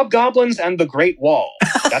 Hobgoblins and the Great Wall.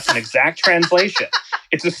 That's an exact translation.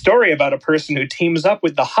 It's a story about a person who teams up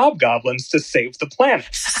with the hobgoblins to save the planet,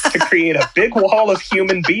 to create a big wall of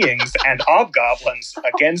human beings and hobgoblins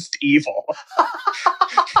against evil.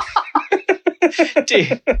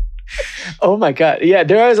 Dude. Oh my God. Yeah,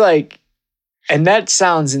 there was like, and that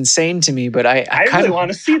sounds insane to me, but I really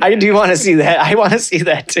want to see that. I do want to see that. I want to see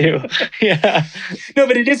that too. Yeah. No,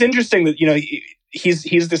 but it is interesting that, you know,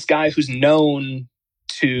 he's this guy who's known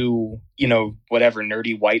to, you know, whatever,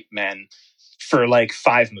 nerdy white men for like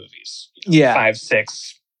 5 movies. You know, yeah. 5,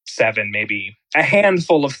 6, 7, maybe a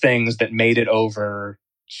handful of things that made it over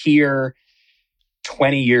here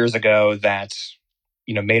 20 years ago that,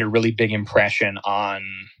 you know, made a really big impression on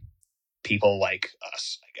people like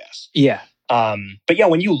us, I guess. Yeah. But yeah,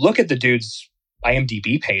 when you look at the dude's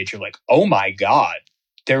IMDb page, you're like, oh my God,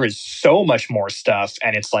 there is so much more stuff.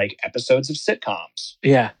 And it's like episodes of sitcoms.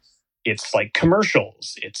 Yeah. It's like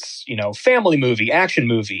commercials. It's, you know, family movie, action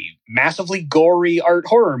movie, massively gory art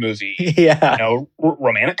horror movie. Yeah. You know,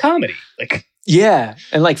 romantic comedy. Like, yeah.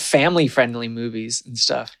 And like family friendly movies and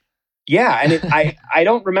stuff. Yeah. And I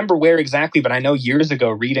don't remember where exactly, but I know years ago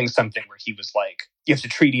reading something where he was like, you have to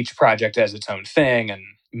treat each project as its own thing and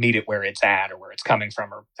meet it where it's at or where it's coming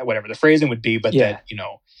from or whatever the phrasing would be. But that, you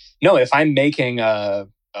know, no, if I'm making a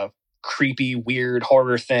creepy, weird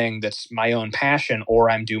horror thing that's my own passion, or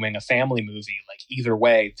I'm doing a family movie, like either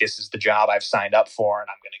way, this is the job I've signed up for, and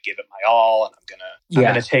I'm going to give it my all, and I'm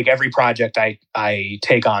going to take every project I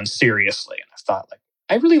take on seriously. And I thought, like,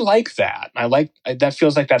 I really like that. That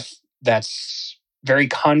feels like that's very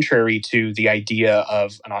contrary to the idea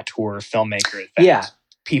of an auteur filmmaker.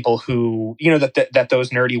 People who, you know, that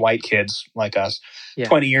those nerdy white kids like us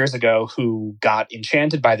 20 years ago who got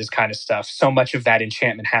enchanted by this kind of stuff, so much of that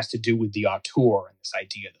enchantment has to do with the auteur and this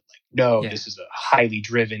idea that, like, no, this is a highly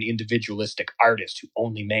driven, individualistic artist who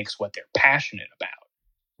only makes what they're passionate about.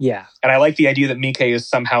 Yeah. And I like the idea that Miike is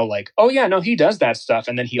somehow like, oh yeah, no, he does that stuff.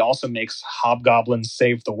 And then he also makes Hobgoblins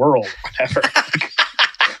Save the World, whatever.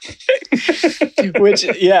 Which,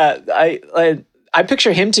 yeah, I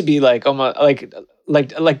picture him to be like almost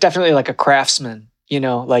like definitely like a craftsman, you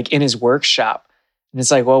know, like in his workshop. And it's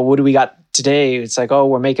like, well, what do we got today? It's like, oh,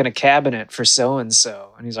 we're making a cabinet for so and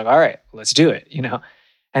so. And he's like, all right, let's do it, you know.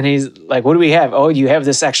 And he's like, what do we have? Oh, you have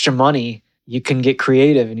this extra money. You can get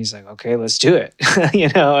creative. And he's like, okay, let's do it. You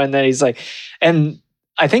know, and then he's like, and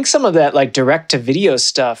I think some of that like direct to video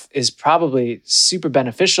stuff is probably super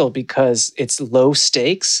beneficial because it's low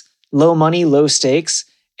stakes, low money, low stakes.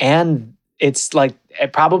 And it's like,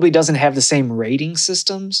 it probably doesn't have the same rating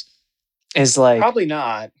systems as like. Probably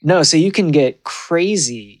not. No, so you can get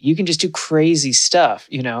crazy. You can just do crazy stuff,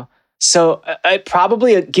 you know? So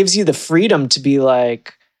it gives you the freedom to be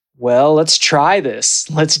like, well, let's try this.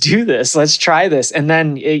 Let's do this. Let's try this. And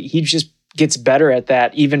then he just gets better at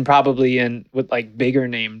that, even probably with like bigger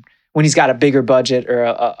name, when he's got a bigger budget or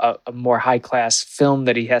a more high class film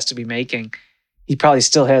that he has to be making, he probably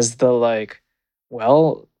still has the like,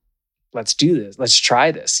 well, let's do this. Let's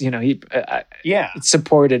try this. You know, it's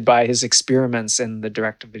supported by his experiments in the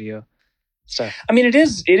direct to video stuff. I mean, it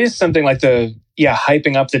is something like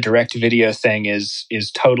hyping up the direct to video thing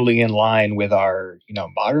is totally in line with our, you know,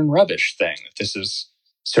 modern rubbish thing. This is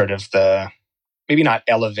sort of maybe not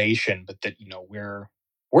elevation, but that,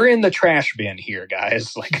 we're in the trash bin here,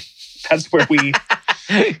 guys. Like that's where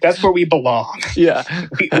we belong. Yeah.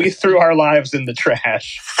 We threw our lives in the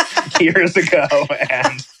trash years ago,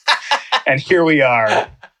 and here we are.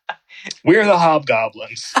 We're the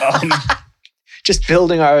hobgoblins. Just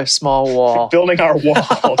building our small wall. Building our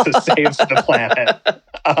wall to save the planet.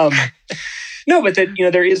 No, but that,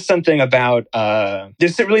 there is something about,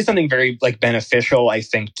 there's really something very beneficial, I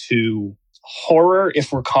think, to horror,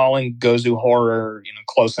 if we're calling Gozu horror,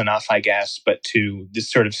 close enough, I guess, but to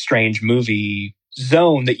this sort of strange movie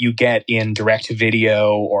zone that you get in direct to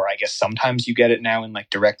video, or I guess sometimes you get it now in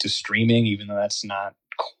direct to streaming, even though that's not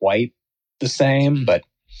quite the same. But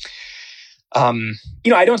I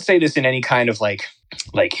don't say this in any kind of like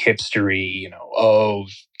hipstery,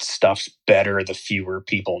 stuff's better the fewer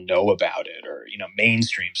people know about it, or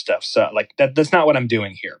mainstream stuff. So that's not what I'm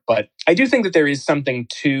doing here. But I do think that there is something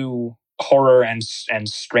to horror and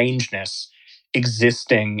strangeness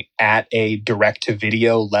existing at a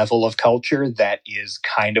direct-to-video level of culture that is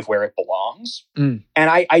kind of where it belongs. And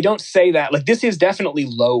I don't say that, this is definitely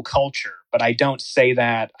low culture, but I don't say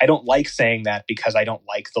that, I don't like saying that because I don't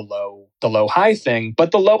like the low-high thing,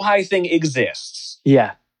 but the low-high thing exists.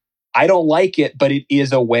 Yeah. I don't like it, but it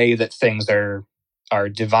is a way that things are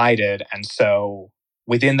divided. And so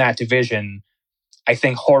within that division, I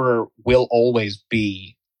think horror will always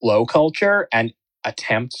be low culture and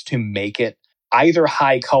attempts to make it either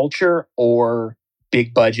high culture or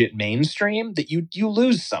big budget mainstream, that you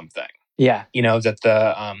lose something. Yeah. That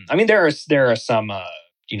there are some,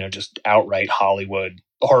 just outright Hollywood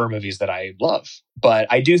horror movies that I love. But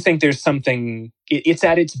I do think there's something, it's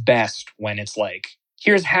at its best when it's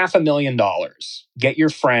here's $500,000. Get your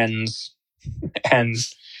friends and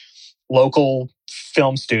local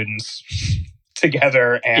film students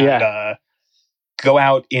together and go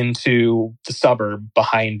out into the suburb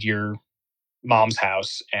behind your mom's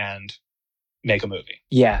house and make a movie.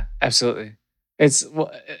 Yeah, absolutely. It's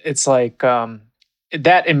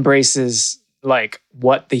that embraces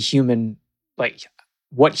what humans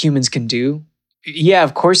can do. Yeah,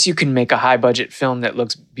 of course you can make a high budget film that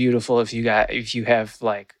looks beautiful if you have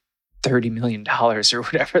 $30 million or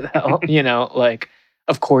whatever the hell,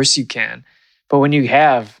 of course you can. But when you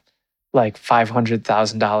have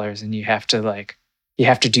 $500,000 and you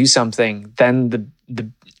have to do something, then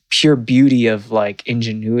the pure beauty of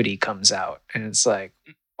ingenuity comes out, and it's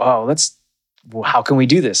how can we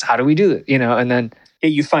do this? How do we do it? And then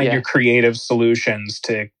you find your creative solutions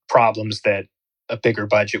to problems that a bigger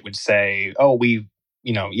budget would say, oh, the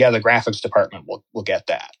graphics department will get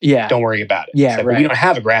that. Yeah. Don't worry about it. Yeah, right. We don't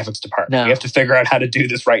have a graphics department. No. We have to figure out how to do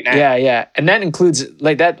this right now. Yeah, yeah. And that includes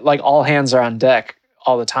all hands are on deck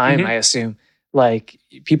all the time, I assume.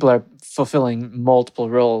 People are fulfilling multiple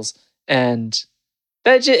roles, and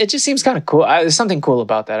it just seems kind of cool. There's something cool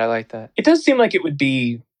about that. I like that. It does seem like it would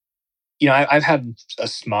be, I've had a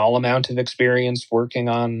small amount of experience working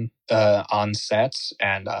on sets,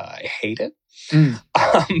 and I hate it.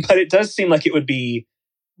 But it does seem like it would be,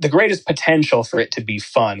 the greatest potential for it to be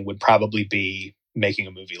fun would probably be making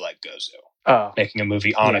a movie like Gozu. Oh, making a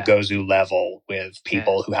movie on a Gozu level with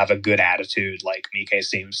people who have a good attitude, like Mike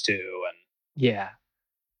seems to. And yeah,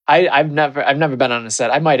 I've never been on a set.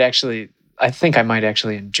 I think I might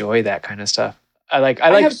actually enjoy that kind of stuff.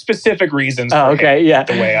 I have specific reasons. Oh, okay, yeah.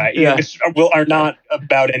 The way are not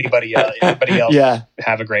about anybody else. Anybody else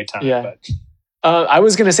have a great time. Yeah. But I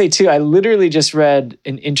was gonna say too, I literally just read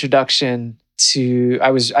an introduction to.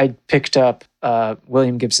 I picked up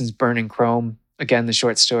William Gibson's Burning Chrome, again, the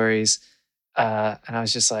short stories, and I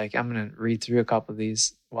was just I'm gonna read through a couple of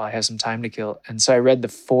these while I have some time to kill. And so I read the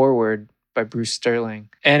foreword by Bruce Sterling,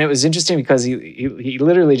 and it was interesting because he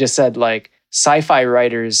literally just said sci-fi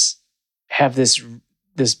writers have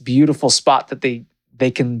this beautiful spot that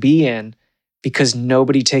they can be in because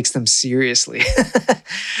nobody takes them seriously.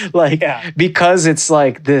 Because it's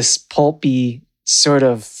this pulpy sort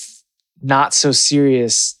of not so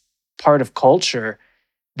serious part of culture,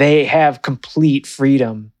 they have complete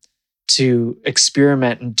freedom to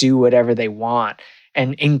experiment and do whatever they want,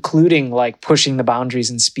 and including pushing the boundaries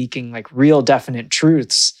and speaking real definite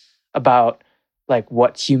truths about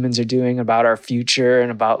what humans are doing, about our future,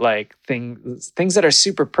 and about things that are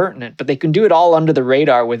super pertinent, but they can do it all under the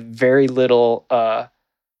radar with very little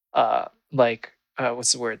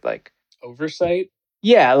what's the word? Oversight?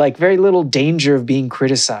 Yeah, very little danger of being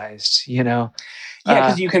criticized, Yeah,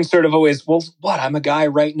 because you can sort of always, I'm a guy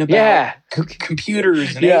writing about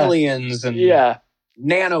computers and aliens and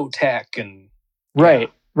nanotech and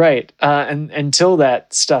Right. And until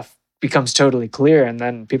that stuff becomes totally clear, and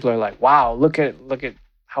then people are wow, look at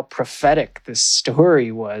how prophetic this story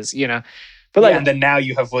was, you know. But like, and then now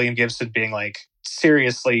you have William Gibson being like,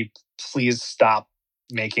 seriously, please stop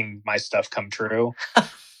making my stuff come true.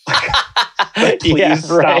 Like, please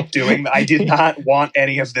stop doing that. I did not want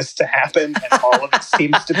any of this to happen, and all of it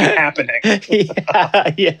seems to be happening.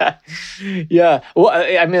 Yeah. Well,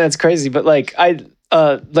 I mean, that's crazy, but like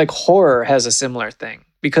like horror has a similar thing,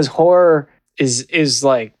 because horror is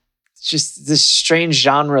like just this strange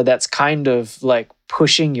genre that's kind of like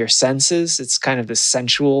pushing your senses. It's kind of this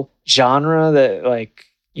sensual genre that, like,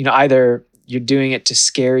 you know, either you're doing it to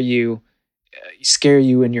scare you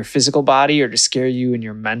in your physical body, or to scare you in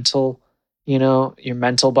your mental, you know, your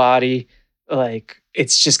mental body. Like,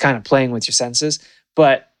 it's just kind of playing with your senses.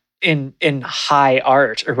 But in high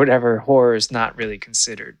art or whatever, horror is not really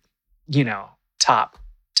considered, you know, top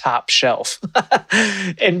shelf.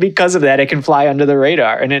 And because of that, it can fly under the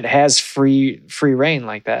radar, and it has free reign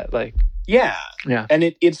like that. Like, yeah. And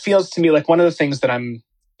it feels to me like one of the things that I'm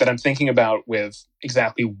thinking about with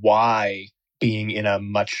exactly why being in a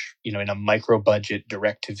much, you know, in a micro budget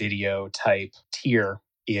direct to video type tier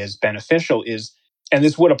is beneficial is, and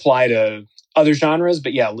this would apply to other genres,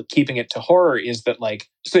 but yeah, keeping it to horror, is that like,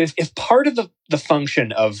 so if part of the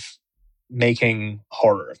function of making a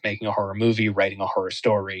horror movie, writing a horror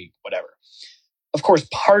story, whatever, of course,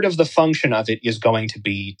 part of the function of it is going to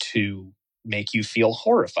be to make you feel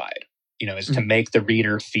horrified, you know, is to make the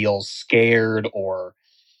reader feel scared, or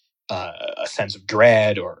a sense of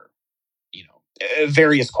dread, or, you know,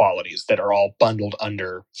 various qualities that are all bundled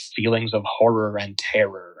under feelings of horror and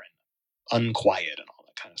terror and unquiet and all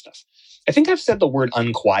that kind of stuff. I think I've said the word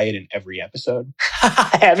unquiet in every episode.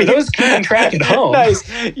 For those keeping track at home, nice.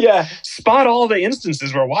 Yeah. Spot all the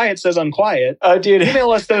instances where Wyatt says unquiet. Oh, dude.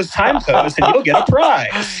 Email us those time codes and you'll get a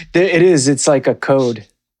prize. It is. It's like a code.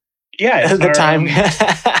 Yeah. It's the time.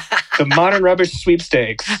 The Modern Rubbish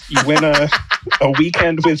Sweepstakes. You win a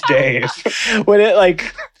weekend with Dave. When it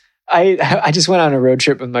like... I just went on a road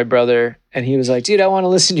trip with my brother, and he was like, dude, I want to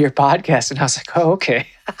listen to your podcast. And I was like, oh, okay.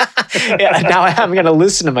 Now I'm going to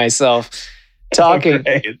listen to myself talking.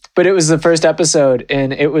 Oh, but it was the first episode,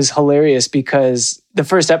 and it was hilarious because the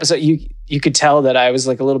first episode, you could tell that I was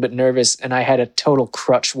like a little bit nervous, and I had a total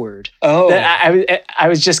crutch word. Oh. That I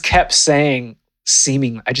was just kept saying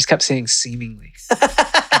seemingly. I just kept saying seemingly.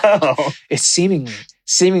 Oh. It's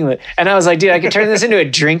seemingly. And I was like, dude, I could turn this into a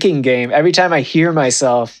drinking game. Every time I hear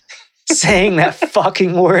myself saying that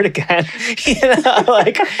fucking word again, you know,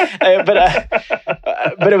 like,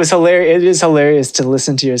 but it was hilarious. It is hilarious to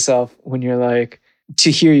listen to yourself when you're like,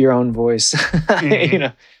 to hear your own voice. Mm-hmm. You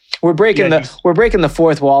know, we're breaking the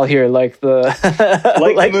fourth wall here, like the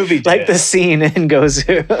the movie did. like the scene in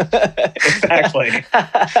Gozu. Exactly.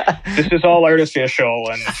 This is all artificial,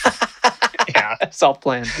 and yeah, it's all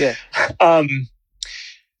planned. Yeah.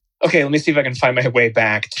 Okay, let me see if I can find my way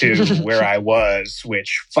back to where I was,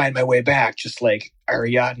 find my way back, just like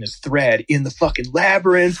Ariadne's thread in the fucking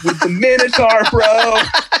labyrinth with the Minotaur, bro.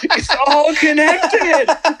 It's all connected.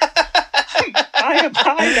 I am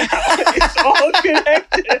high now. It's all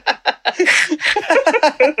connected.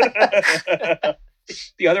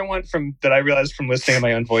 The other one that I realized from listening to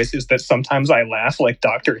my own voice is that sometimes I laugh like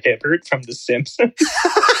Dr. Hibbert from The Simpsons.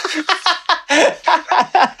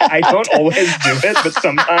 I don't always do it, but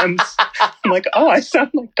sometimes I'm like, oh, I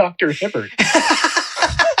sound like Dr. Hibbert.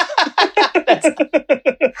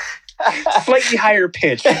 Slightly higher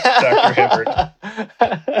pitch, Dr. Hibbert.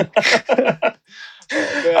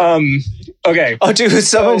 Okay. Oh, dude,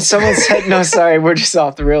 someone said, no, sorry, we're just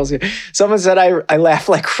off the rails here. Someone said I laugh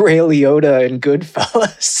like Ray Liotta in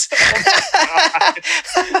Goodfellas.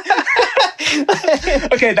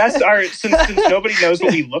 Okay, that's our, since nobody knows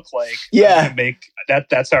what we look like. Yeah.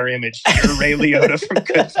 That's our image. You're Ray Liotta from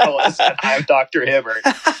Goodfellas, and I'm Dr. Hibbert.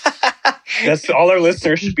 That's all our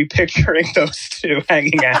listeners should be picturing, those two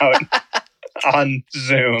hanging out on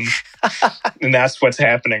Zoom. And that's what's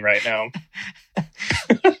happening right now.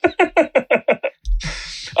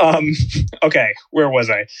 Okay, where was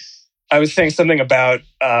I? I was saying something about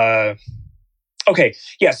okay,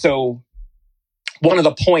 yeah, so one of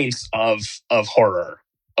the points of horror,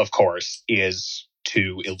 of course, is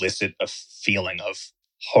to elicit a feeling of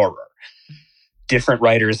horror. Different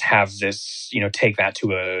writers have this, you know, take that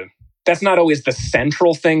to that's not always the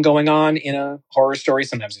central thing going on in a horror story.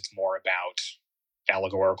 Sometimes it's more about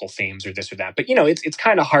allegorical themes or this or that. But, you know, it's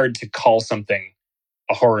kind of hard to call something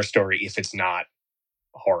a horror story if it's not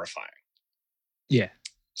horrifying. Yeah.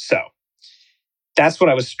 So that's what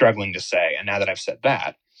I was struggling to say. And now that I've said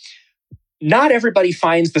that, not everybody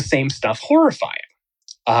finds the same stuff horrifying.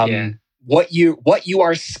 Yeah. what you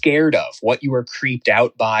are scared of, what you are creeped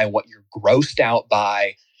out by, what you're grossed out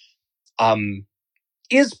by,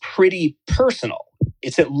 is pretty personal.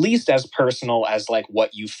 It's at least as personal as like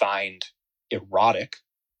what you find erotic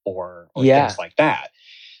or things like that.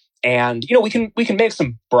 And we can make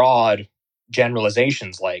some broad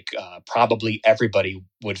generalizations, like probably everybody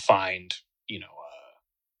would find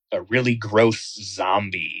a really gross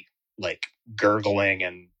zombie like gurgling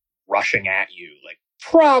and rushing at you. Like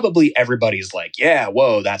probably everybody's like, yeah,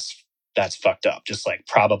 whoa, that's fucked up. Just like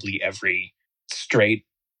probably every straight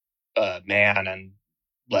man and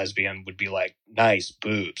lesbian would be like, nice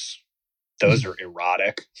boobs. Those are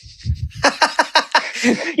erotic.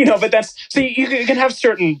 But that's, so you can have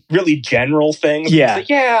certain really general things. Yeah. Like,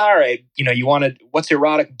 yeah, all right. You wanted, what's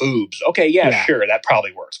erotic? Boobs. Okay, yeah, sure. That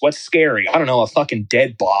probably works. What's scary? I don't know, a fucking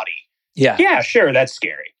dead body. Yeah. Yeah, sure. That's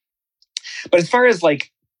scary. But as far as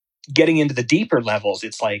like getting into the deeper levels,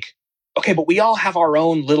 it's like, okay, but we all have our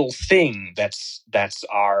own little thing that's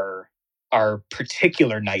our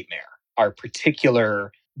particular nightmare, our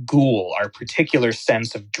particular ghoul, our particular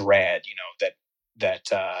sense of dread, that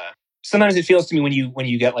sometimes it feels to me when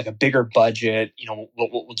you get like a bigger budget, what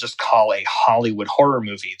we'll just call a Hollywood horror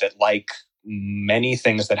movie, that like many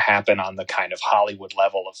things that happen on the kind of Hollywood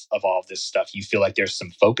level of all of this stuff, you feel like there's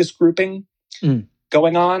some focus grouping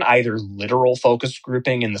going on, either literal focus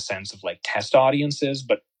grouping in the sense of like test audiences,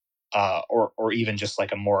 but or even just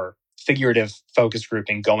like a more figurative focus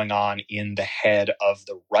grouping going on in the head of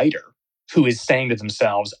the writer, who is saying to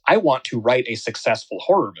themselves, I want to write a successful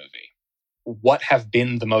horror movie. What have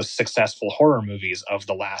been the most successful horror movies of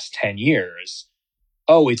the last 10 years?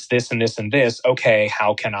 Oh, it's this and this and this. Okay,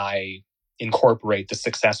 how can I incorporate the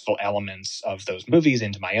successful elements of those movies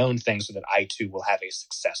into my own thing so that I too will have a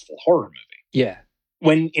successful horror movie? Yeah.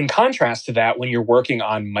 When in contrast to that, when you're working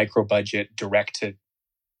on micro-budget,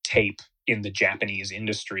 direct-to-tape in the Japanese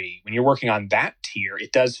industry, when you're working on that tier,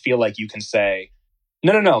 it does feel like you can say,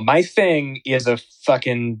 no, my thing is a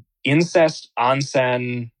fucking incest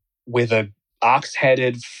onsen with a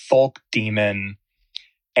ox-headed folk demon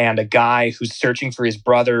and a guy who's searching for his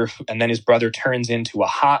brother, and then his brother turns into a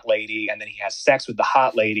hot lady, and then he has sex with the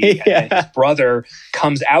hot lady, and then his brother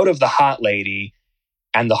comes out of the hot lady,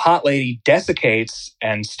 and the hot lady desiccates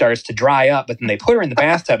and starts to dry up, but then they put her in the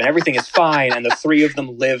bathtub and everything is fine, and the three of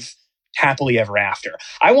them live happily ever after.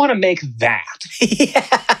 I want to make that.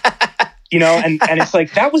 And it's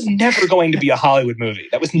like, that was never going to be a Hollywood movie.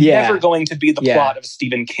 That was never going to be the plot of a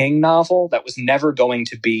Stephen King novel. That was never going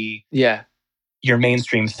to be your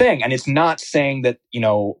mainstream thing. And it's not saying that,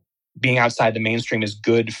 being outside the mainstream is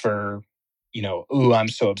good for, ooh, I'm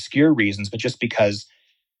so obscure reasons, but just because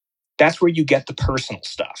that's where you get the personal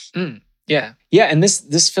stuff. Yeah. Yeah. And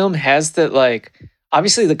this film has that, like,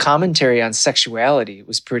 obviously the commentary on sexuality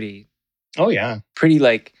was pretty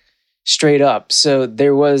like straight up. So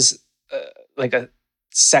there was like a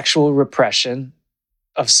sexual repression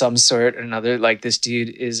of some sort or another. Like, this dude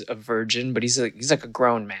is a virgin, but he's like a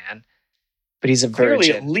grown man, but he's a virgin.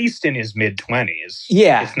 Clearly, at least in his mid-20s.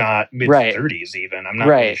 Yeah. If not mid-30s even. I'm not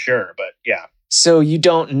really sure, but yeah. So you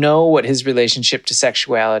don't know what his relationship to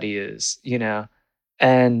sexuality is,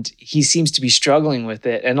 and he seems to be struggling with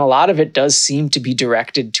it. And a lot of it does seem to be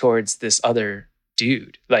directed towards this other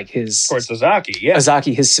dude, like towards Ozaki,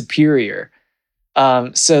 Ozaki, his superior.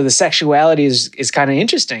 So the sexuality is kind of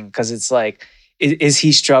interesting, because it's like, is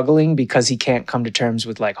he struggling because he can't come to terms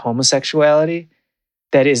with like homosexuality?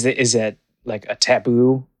 That is that like a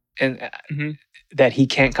taboo and that he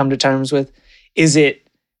can't come to terms with? Is it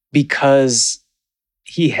because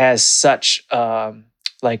he has such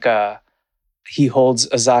he holds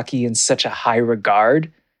Ozaki in such a high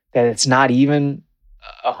regard that it's not even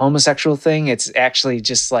a homosexual thing? It's actually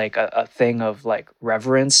just like a thing of like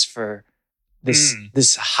reverence for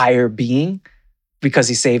this higher being because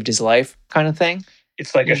he saved his life, kind of thing.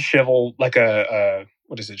 It's like a chival, like a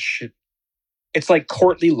what is it? It's like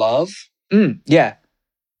courtly love. Yeah.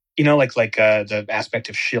 Like the aspect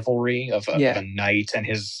of chivalry of a knight and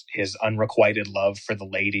his unrequited love for the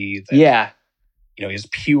lady. That, is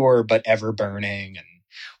pure but ever burning, and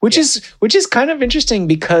which is kind of interesting,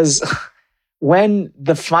 because when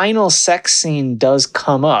the final sex scene does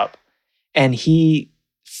come up, and he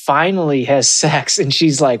finally has sex, and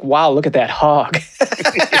she's like, "Wow, look at that hog!"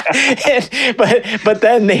 but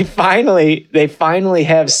then they finally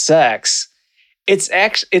have sex.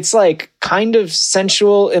 It's like kind of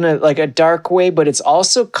sensual in a dark way, but it's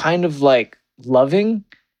also kind of like loving.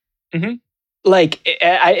 Mm-hmm. Like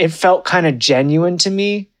it felt kind of genuine to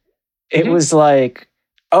me. It was like,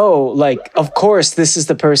 oh, like, of course, this is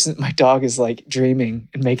the person. My dog is like dreaming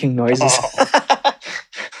and making noises. Oh.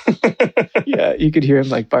 Yeah, you could hear him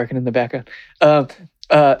like barking in the background.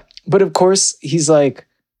 But of course, he's like,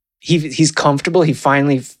 he's comfortable. He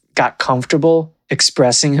finally got comfortable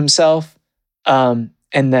expressing himself, and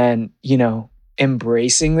then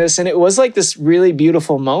embracing this. And it was like this really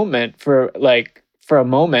beautiful moment for a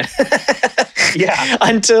moment. Yeah.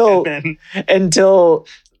 until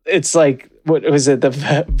it's like, what was it?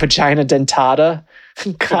 The vagina dentata.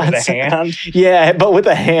 With a hand? Yeah, but with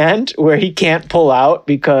a hand where he can't pull out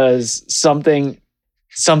because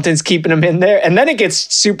something's keeping him in there. And then it gets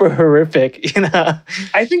super horrific,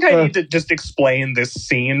 I think I need to just explain this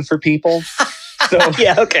scene for people. So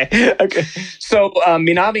yeah, okay. So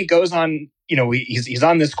Minami goes on, he's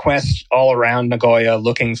on this quest all around Nagoya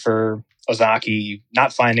looking for Ozaki,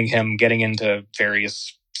 not finding him, getting into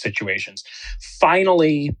various situations.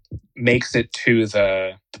 Finally makes it to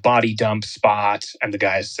the body dump spot, and the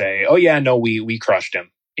guys say, "Oh yeah, no, we crushed him.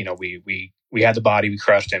 We had the body, we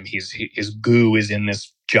crushed him. His goo is in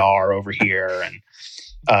this jar over here,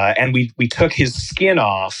 and we took his skin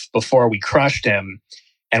off before we crushed him,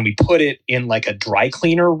 and we put it in like a dry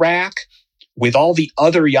cleaner rack with all the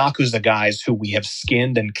other Yakuza guys who we have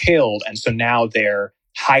skinned and killed, and so now they're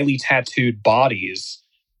highly tattooed bodies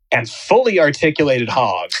and fully articulated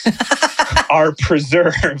hogs are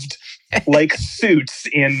preserved like suits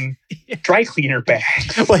in dry cleaner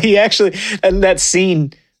bags." Well, he actually, and that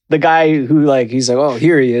scene, the guy who he's like, "Oh,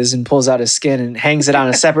 here he is," and pulls out his skin and hangs it on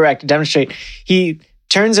a separate rack to demonstrate. He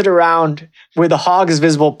turns it around where the hog is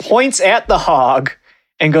visible, points at the hog,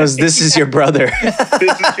 and goes, "This is your brother." This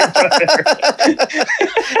is your brother.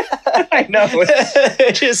 I know.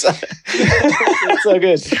 It's so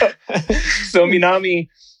good. So Minami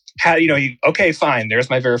had, okay, fine. There's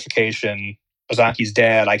my verification. Ozaki's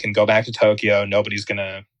dead. I can go back to Tokyo. Nobody's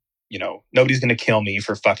gonna kill me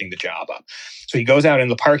for fucking the job up. So he goes out in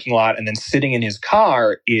the parking lot, and then sitting in his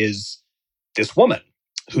car is this woman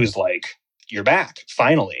who's like, "You're back.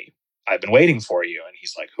 Finally. I've been waiting for you." And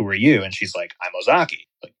he's like, "Who are you?" And she's like, "I'm Ozaki."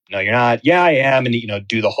 Like, "No, you're not." "Yeah, I am." And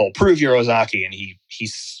do the whole "prove you're Ozaki."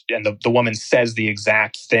 And the woman says the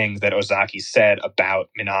exact thing that Ozaki said about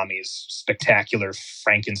Minami's spectacular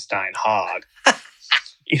Frankenstein hog.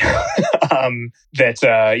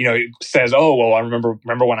 Says, "Oh, well, I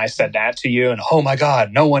remember when I said that to you, and oh my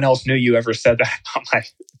God, no one else knew you ever said that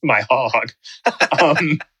about my hog.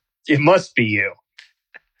 It must be you."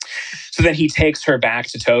 So then he takes her back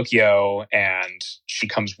to Tokyo, and she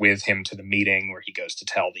comes with him to the meeting where he goes to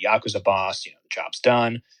tell the Yakuza boss, the job's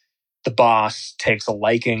done. The boss takes a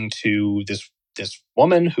liking to this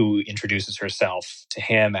woman who introduces herself to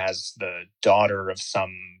him as the daughter of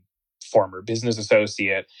some former business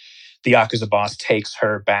associate. The Yakuza boss takes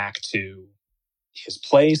her back to his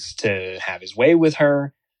place to have his way with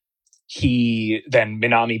her. Then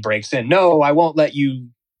Minami breaks in. "No, I won't let you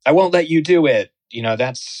do it.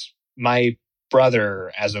 That's my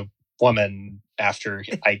brother as a woman after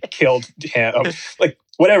I killed him." Like,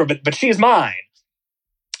 whatever, but she's mine.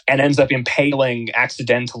 And ends up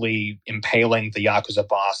accidentally impaling the Yakuza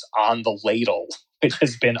boss on the ladle, which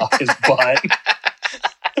has been up his butt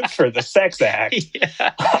for the sex act.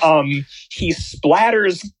 Yeah. He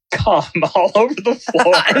splatters cum all over the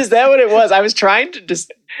floor. Is that what it was? I was trying to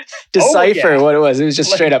decipher what it was. It was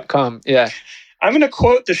just straight up cum. Yeah. I'm going to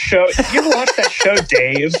quote the show. You ever watch that show,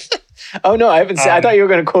 Dave? Oh, no, I haven't seen. I thought you were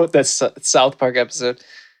going to quote that South Park episode.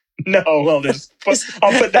 No, well,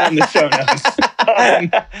 I'll put that in the show notes.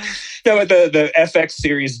 No, the FX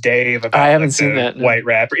series Dave about I haven't seen that, no. White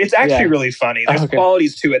rapper. It's actually really funny. There's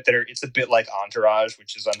qualities to it that it's a bit like Entourage,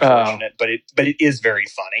 which is unfortunate, but it is very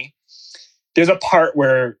funny. There's a part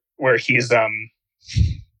where he's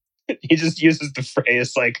he just uses the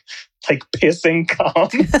phrase like pissing cum.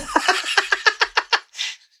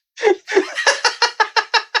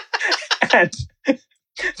 And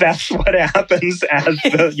that's what happens as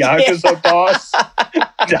the Yakuza boss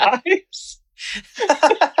dies.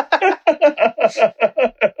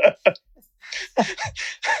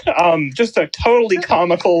 Just a totally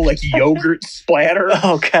comical yogurt splatter.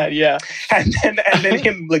 Oh God, yeah. And then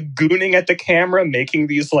him gooning at the camera, making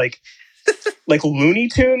these Looney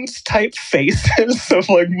Tunes type faces of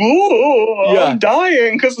 "Whoa, I'm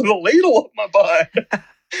dying because of the ladle up my butt."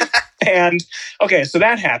 And okay, so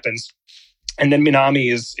that happens. And then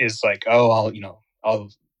Minami is like, "Oh,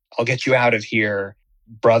 I'll get you out of here,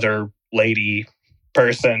 brother, lady,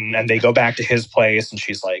 person." And they go back to his place, and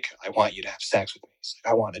she's like, "I want you to have sex with me." He's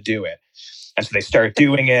like, "I want to do it." And so they start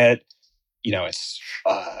doing it. It's,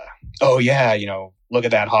 "Oh yeah, look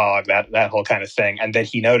at that hog," that whole kind of thing. And then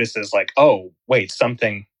he notices "Oh, wait,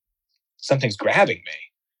 something's grabbing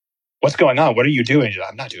me. What's going on? What are you doing?"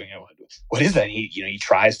 "I'm not doing it." what is that? He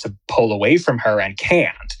tries to pull away from her and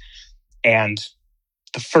can't. And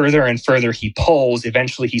the further and further he pulls,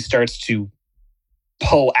 eventually he starts to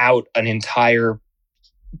pull out an entire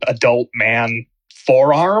adult man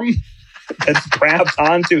forearm that's grabbed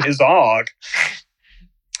onto his hog.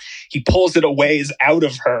 He pulls it a ways out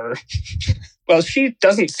of her. Well, she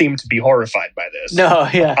doesn't seem to be horrified by this. No,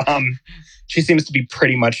 yeah. She seems to be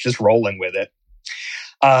pretty much just rolling with it.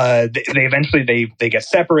 They eventually get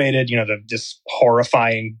separated. This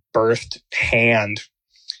horrifying birthed hand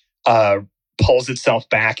pulls itself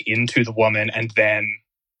back into the woman, and then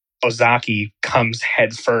Ozaki comes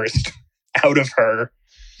headfirst out of her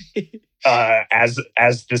as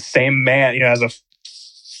the same man, as a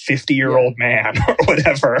 50-year-old man or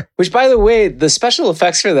whatever. Which, by the way, the special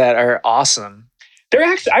effects for that are awesome. They're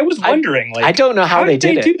actually, I was wondering, I don't know how they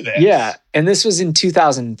did it. Do this? Yeah, and this was in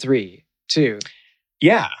 2003 too.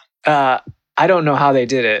 Yeah. I don't know how they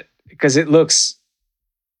did it because it looks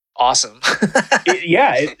awesome.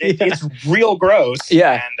 It's real gross.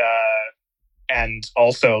 Yeah. And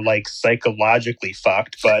also like psychologically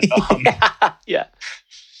fucked, but yeah.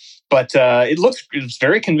 But it's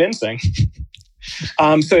very convincing.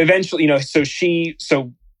 So eventually,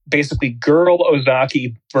 so basically girl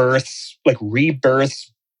Ozaki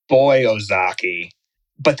rebirths boy Ozaki,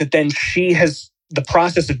 but that then the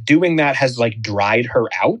process of doing that has like dried her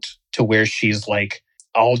out to where she's like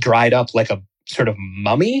all dried up like a sort of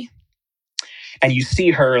mummy. And you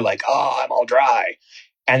see her like, oh, I'm all dry.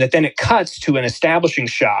 And that then it cuts to an establishing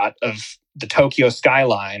shot of the Tokyo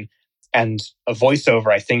skyline and a voiceover,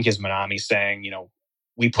 I think, is Minami saying,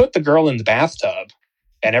 we put the girl in the bathtub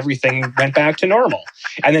and everything went back to normal.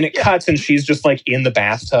 And then it cuts and she's just like in the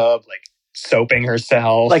bathtub, like soaping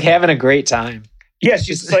herself. Like having a great time. Yeah,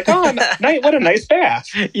 she's just like, oh, what a nice bath.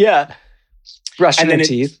 Yeah. Brushing her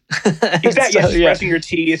teeth. Exactly. She's brushing her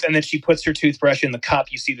teeth. And then she puts her toothbrush in the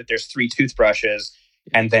cup. You see that there's 3 toothbrushes.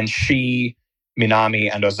 And then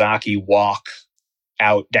Minami, and Ozaki walk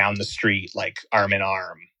out down the street like arm in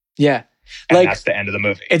arm. Yeah. And that's the end of the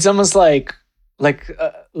movie. It's almost like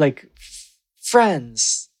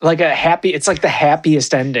friends. It's like the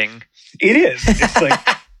happiest ending. It is. It's like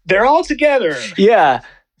they're all together. Yeah.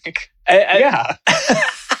 Yeah.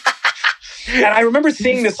 And I remember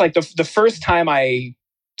seeing this like the first time I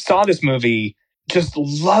saw this movie, just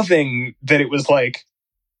loving that it was like,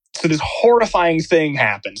 so this horrifying thing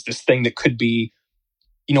happens, this thing that could be,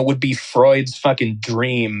 would be Freud's fucking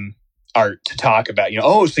dream art to talk about.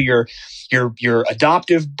 So your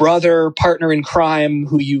adoptive brother, partner in crime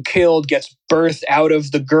who you killed gets birthed out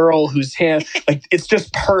of the girl who's him. Like, it's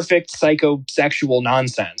just perfect psychosexual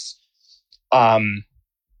nonsense.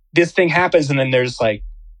 This thing happens and then there's like,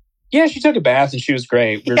 yeah, she took a bath and she was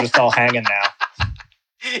great. We're just all hanging now.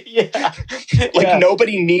 Yeah.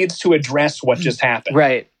 Nobody needs to address what just happened.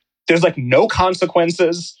 Right. There's like no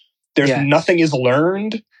consequences. There's nothing is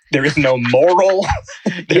learned. There is no moral.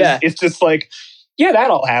 It's just like, that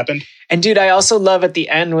all happened. And dude, I also love at the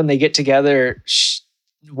end when they get together,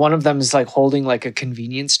 one of them is like holding like a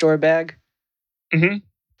convenience store bag. Mm-hmm.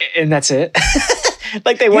 And that's it.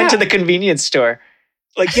 Like they went to the convenience store.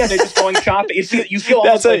 Like, they're just going shopping. You feel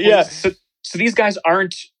almost like, so these guys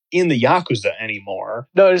aren't in the Yakuza anymore.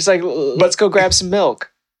 No, it's like, let's go grab some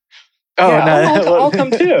milk. Oh, no. I'll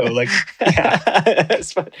come too. Like, yeah.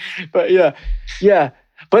 But yeah.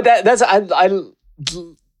 But that's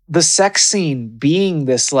the sex scene being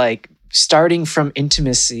this like starting from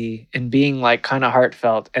intimacy and being like kind of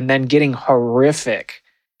heartfelt and then getting horrific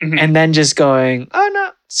and then just going, oh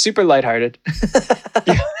no, super lighthearted.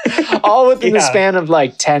 All within the span of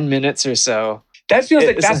like 10 minutes or so. That feels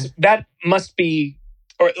like that must be,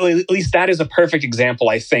 or at least that is a perfect example,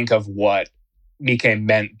 I think, of what Mike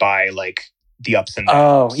meant by like the ups and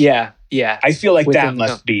downs. Oh, yeah. I feel like that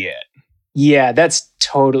must be it. Yeah, that's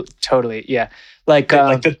totally, yeah. Like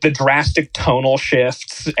the drastic tonal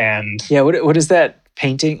shifts and... Yeah, what is that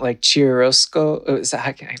painting? Like chiaroscuro? Is that,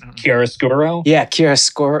 I don't know. Chiaroscuro? Yeah,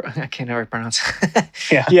 chiaroscuro. I can't ever pronounce it.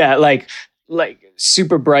 Yeah. Yeah, like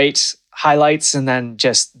super bright highlights and then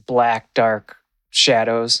just black, dark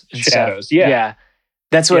shadows. And shadows, stuff. Yeah.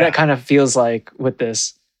 That's what it kind of feels like with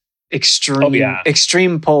this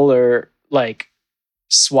extreme polar like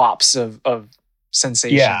swaps of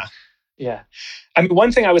sensation. Yeah. I mean,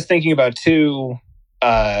 one thing I was thinking about too,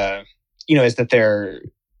 is that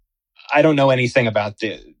I don't know anything about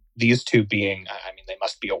these two being, I mean, they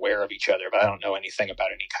must be aware of each other, but I don't know anything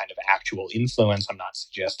about any kind of actual influence. I'm not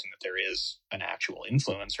suggesting that there is an actual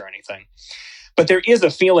influence or anything. But there is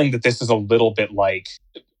a feeling that this is a little bit like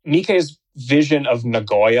Mike's vision of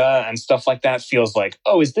Nagoya and stuff like that feels like,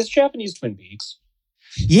 oh, is this Japanese Twin Peaks?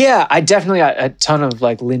 Yeah, I definitely got a ton of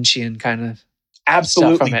like Lynchian kind of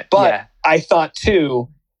absolutely stuff from it. But I thought too,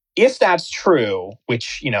 if that's true,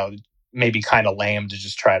 which may be kind of lame to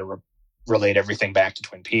just try to relate everything back to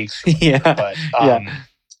Twin Peaks, but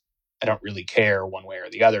I don't really care one way or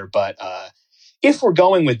the other. But if we're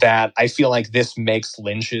going with that, I feel like this makes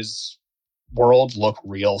Lynch's world look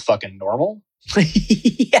real fucking normal.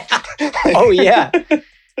 Yeah. Oh yeah,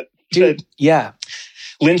 dude. Yeah.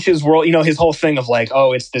 Lynch's world, his whole thing of like,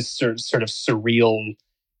 oh, it's this sort of surreal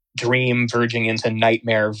dream verging into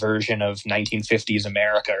nightmare version of 1950s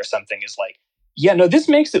America or something is like, yeah, no, this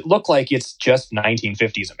makes it look like it's just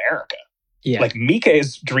 1950s America. Yeah. Like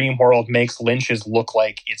Mike's dream world makes Lynch's look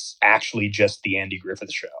like it's actually just the Andy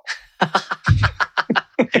Griffith Show.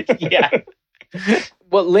 Yeah.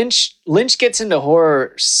 Well, Lynch gets into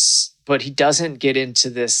horror, but he doesn't get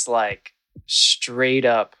into this like straight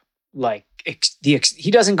up like he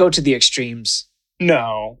doesn't go to the extremes.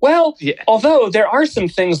 No. Well, although there are some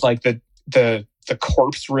things like the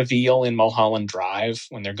corpse reveal in Mulholland Drive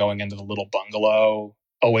when they're going into the little bungalow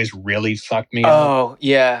always really fucked me up. Oh,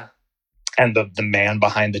 yeah. And the man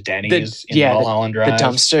behind the Denny's in Mulholland Drive. The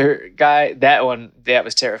dumpster guy, that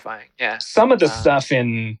was terrifying. Yeah. Some of the stuff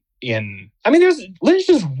in Lynch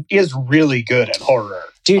is really good at horror.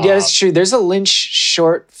 Dude, that is true. There's a Lynch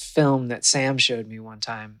short film that Sam showed me one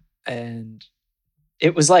time. And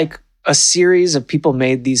it was like a series of people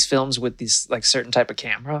made these films with these like certain type of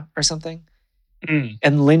camera or something. Mm.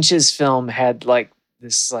 And Lynch's film had like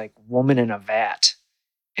this like woman in a vat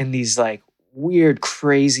and these like weird,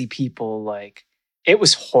 crazy people. Like it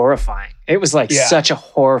was horrifying. It was like such a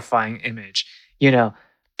horrifying image,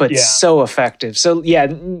 but so effective. So yeah,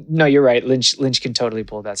 no, you're right. Lynch can totally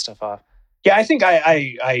pull that stuff off. Yeah, I think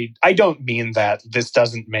I don't mean that this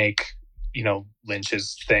doesn't make,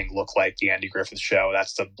 Lynch's thing look like the Andy Griffith Show.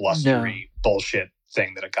 That's the blustery bullshit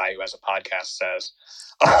thing that a guy who has a podcast says.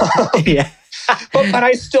 Yeah. but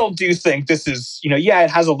I still do think this is, it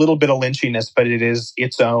has a little bit of Lynchiness, but it is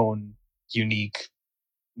its own unique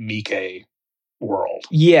Mike world.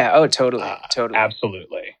 Yeah. Oh, totally. Totally.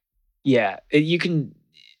 Absolutely. Yeah. You can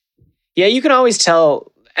always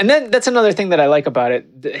tell. And then that's another thing that I like about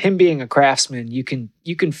it. Him being a craftsman, you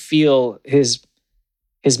can feel his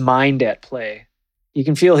mind at play. You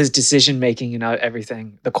can feel his decision making and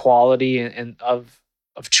everything, the quality and of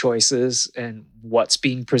choices and what's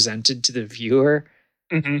being presented to the viewer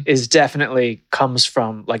is definitely comes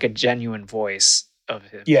from like a genuine voice of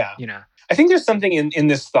him. Yeah. I think there's something in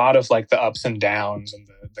this thought of like the ups and downs and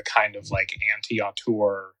the kind of like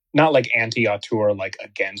anti-auteur, not like anti-auteur, like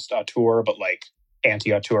against auteur, but like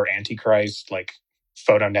anti-auteur, antichrist, like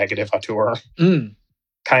photo negative auteur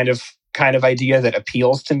kind of idea that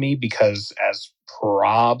appeals to me because, as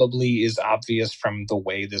probably is obvious from the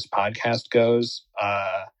way this podcast goes,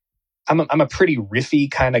 I'm a pretty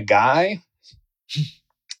riffy kind of guy.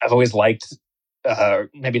 I've always liked,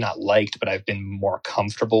 maybe not liked, but I've been more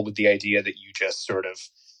comfortable with the idea that you just sort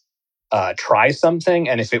of try something,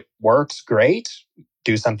 and if it works, great,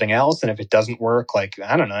 do something else, and if it doesn't work, like,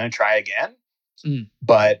 I don't know, try again.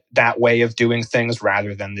 But that way of doing things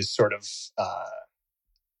rather than this sort of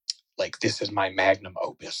like, this is my magnum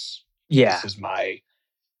opus. Yeah. This is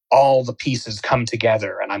all the pieces come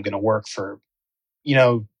together and I'm going to work for,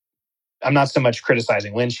 I'm not so much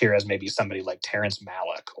criticizing Lynch here as maybe somebody like Terrence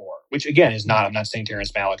Malick, which again is not, I'm not saying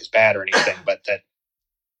Terrence Malick is bad or anything, but that,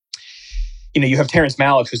 you have Terrence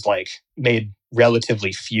Malick who's like made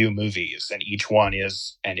relatively few movies and each one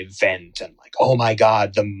is an event and like, oh my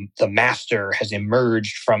God, the master has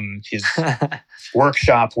emerged from his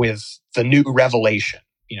workshop with the new revelation,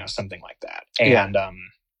 something like that. And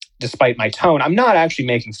despite my tone, I'm not actually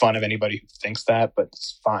making fun of anybody who thinks that, but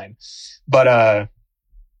it's fine. But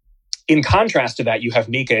in contrast to that, you have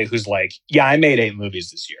Mike who's like, yeah, I made 8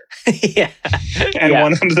 movies this year. And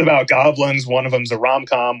one of them's about goblins, one of them's a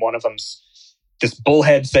rom-com, one of them's this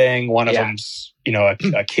bullhead thing, one of them's,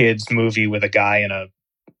 a kid's movie with a guy in a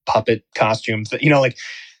puppet costume. Like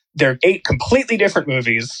they're 8 completely different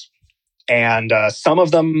movies. And some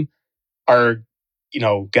of them are,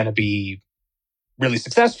 going to be really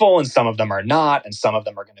successful and some of them are not. And some of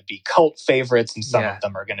them are going to be cult favorites and some of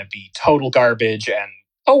them are going to be total garbage. And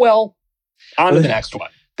oh, well, on to the next one.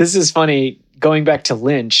 This is funny going back to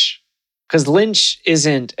Lynch, because Lynch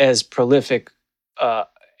isn't as prolific,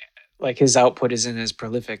 like his output isn't as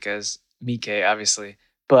prolific as Mike, obviously.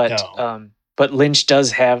 But but Lynch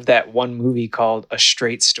does have that one movie called A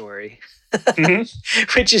Straight Story,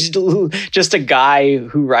 which is just a guy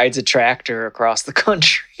who rides a tractor across the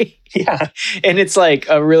country. Yeah. And it's like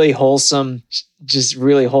a really wholesome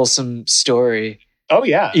story. Oh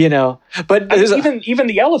yeah. But even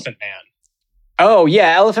the Elephant Man. Oh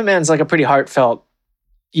yeah, Elephant Man's like a pretty heartfelt.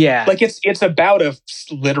 Yeah. Like it's about a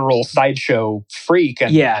literal sideshow freak,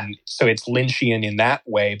 and so it's Lynchian in that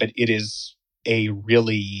way, but it is a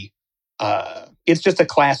really it's just a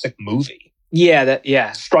classic movie.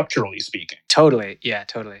 Yeah, structurally speaking. Totally. Yeah,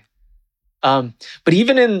 totally. But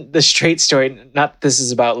even in the Straight Story, not this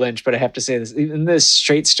is about Lynch, but I have to say this, even this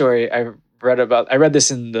Straight Story I read this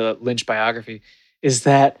in the Lynch biography, is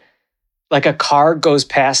that like a car goes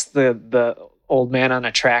past the old man on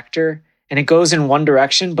a tractor and it goes in one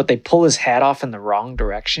direction, but they pull his hat off in the wrong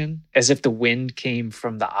direction as if the wind came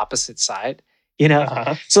from the opposite side,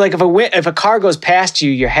 Uh-huh. So like if a car goes past you,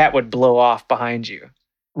 your hat would blow off behind you.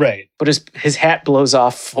 Right. But his hat blows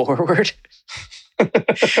off forward.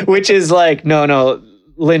 Which is like, no,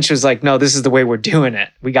 Lynch was like, no, this is the way we're doing it.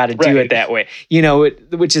 We got to do it that way.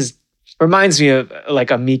 Which reminds me of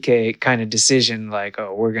like a Miike kind of decision. Like,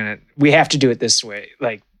 oh, we have to do it this way.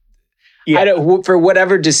 Like, for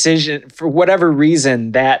whatever decision, for whatever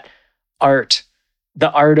reason, the art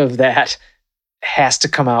of that has to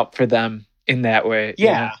come out for them in that way.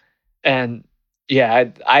 Yeah. And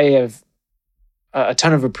yeah, I have a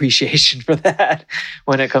ton of appreciation for that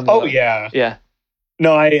when it comes. Oh yeah. Yeah.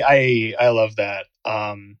 No, I love that.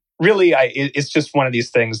 Really, it's just one of these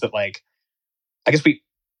things that, like, I guess we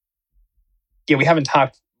haven't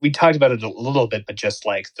talked. We talked about it a little bit, but just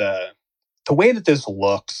like the way that this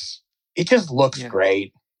looks, it just looks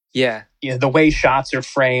great. Yeah. The way shots are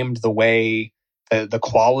framed, the way the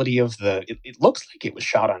quality of it looks like it was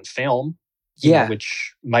shot on film.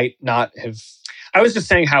 Which might not have. I was just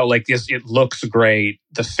saying how like this, it looks great.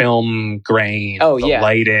 The film grain, the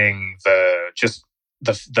lighting, the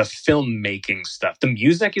filmmaking stuff. The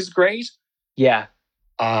music is great. Yeah.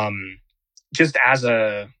 Just as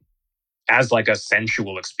like a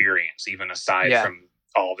sensual experience, even aside from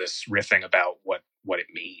all this riffing about what it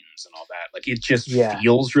means and all that. Like it just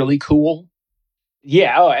feels really cool.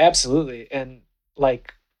 Yeah. Oh, absolutely. And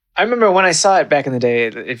like, I remember when I saw it back in the day,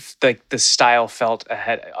 if like the style felt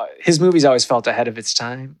ahead, his movies always felt ahead of its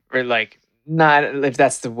time, or like not if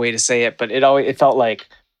that's the way to say it, but it felt like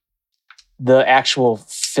the actual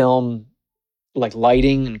film, like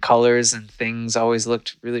lighting and colors and things always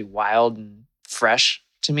looked really wild and fresh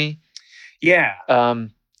to me. Yeah.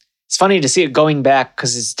 It's funny to see it going back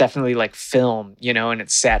because it's definitely like film, and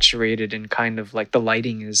it's saturated and kind of like the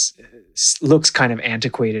lighting looks kind of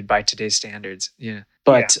antiquated by today's standards. Yeah.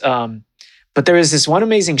 But there is this one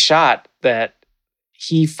amazing shot that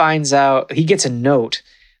he finds out, he gets a note.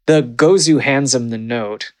 The Gozu hands him the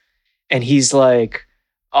note and he's like,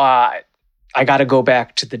 I got to go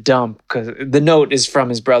back to the dump because the note is from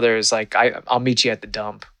his brother. Is like, I'll meet you at the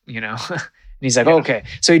dump, And he's like, okay.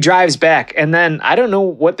 So he drives back. And then I don't know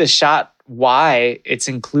what the shot, why it's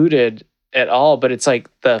included at all, but it's like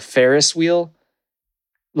the Ferris wheel,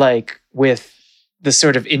 like with the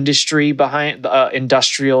sort of industry behind the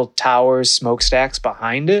industrial towers, smokestacks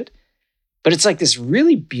behind it. But it's like this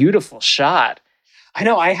really beautiful shot. I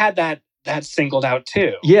know. I had that singled out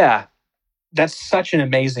too. Yeah. That's such an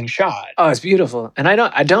amazing shot. Oh, it's beautiful. And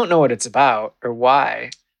I don't know what it's about or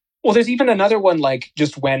why. Well, there's even another one, like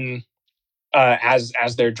just when as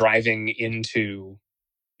they're driving into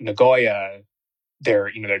Nagoya,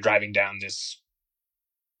 they're driving down this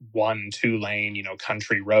 1-2 lane,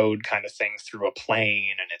 country road kind of thing through a plain,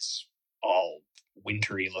 and it's all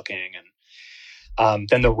wintry looking, and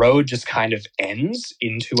then the road just kind of ends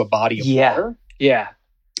into a body of water. Yeah.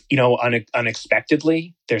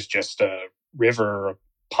 Unexpectedly, there's just a river, a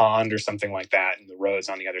pond, or something like that, and the road's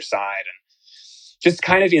on the other side, and just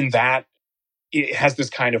kind of in that, it has this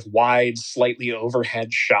kind of wide, slightly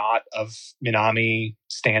overhead shot of Minami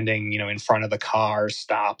standing, in front of the car,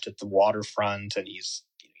 stopped at the waterfront, and he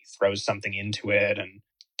throws something into it. And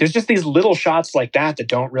there's just these little shots like that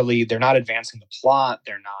they're not advancing the plot.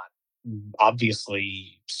 They're not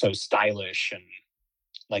obviously so stylish and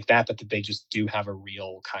like that, but that they just do have a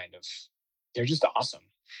real kind of, they're just awesome.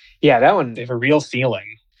 Yeah, that one. They have a real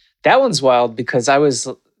feeling. That one's wild because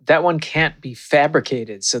that one can't be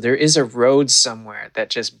fabricated. So there is a road somewhere that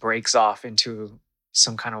just breaks off into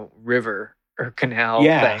some kind of river or canal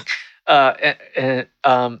thing. The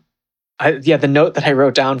note that I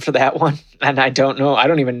wrote down for that one, and I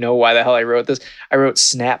don't even know why the hell I wrote this. I wrote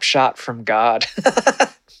snapshot from God. And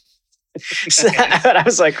I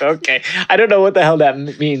was like, okay, I don't know what the hell that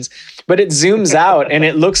means, but it zooms out and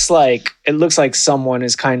it looks like someone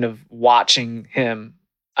is kind of watching him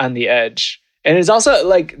on the edge. And it's also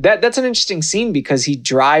like that's an interesting scene because he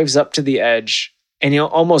drives up to the edge and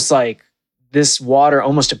almost like this water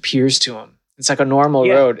almost appears to him. It's like a normal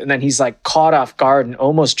road. And then he's like caught off guard and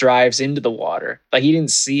almost drives into the water. Like he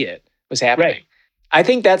didn't see it was happening. Right. I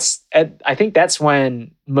think that's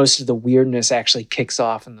when most of the weirdness actually kicks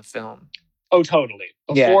off in the film. Oh, totally.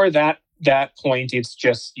 Before that point, it's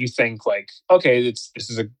just, you think like, okay, this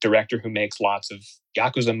is a director who makes lots of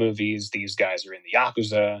Yakuza movies. These guys are in the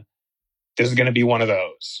Yakuza. This is going to be one of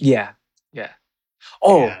those. Yeah. Yeah.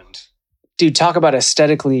 Oh, dude, talk about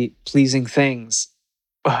aesthetically pleasing things.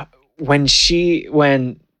 When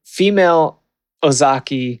female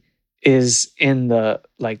Ozaki is in the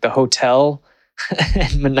hotel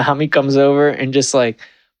and Minami comes over and just like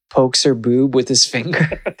pokes her boob with his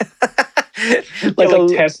finger. like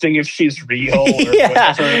testing if she's real or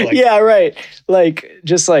whatever. Yeah, right. Like,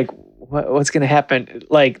 just like, what's going to happen?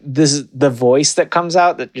 Like, this is the voice that comes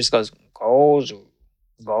out that just goes, Gozu.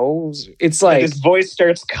 It's like... this voice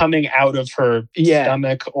starts coming out of her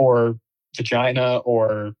stomach or vagina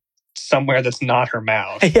or somewhere that's not her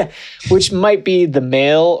mouth. Yeah, which might be the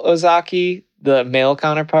male Ozaki, the male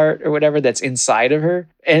counterpart or whatever that's inside of her.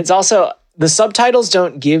 And it's also... the subtitles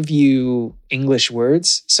don't give you English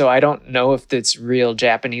words, so I don't know if it's real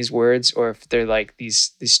Japanese words or if they're like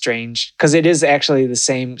these strange... because it is actually the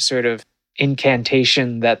same sort of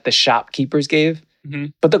incantation that the shopkeepers gave. Mm-hmm.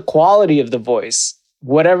 But the quality of the voice,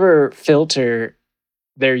 whatever filter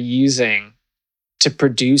they're using to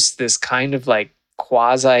produce this kind of like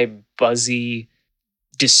quasi-buzzy,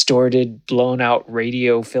 distorted, blown out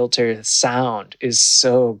radio filter sound is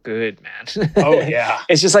so good, man. Oh, yeah.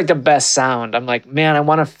 It's just like the best sound. I'm like, man, I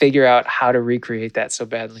want to figure out how to recreate that so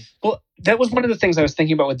badly. Well, that was one of the things I was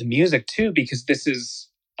thinking about with the music too, because this is,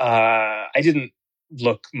 I didn't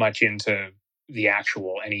look much into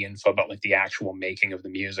any info about like the actual making of the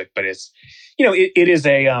music, but it's, it is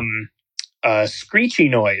a screechy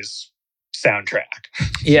noise soundtrack.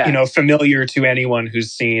 Yeah. Familiar to anyone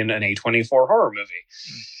who's seen an A24 horror movie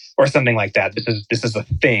or something like that. This is a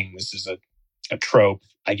thing. This is a trope,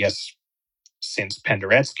 I guess, since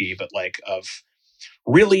Penderecki, but like of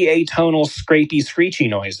really atonal, scrapey, screechy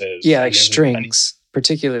noises. Yeah, like strings,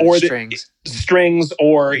 particularly strings. Strings,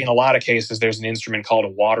 or in a lot of cases, there's an instrument called a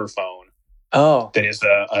waterphone. Oh. That is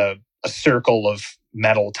a circle of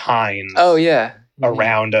metal tines. Oh, yeah.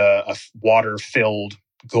 Around a water-filled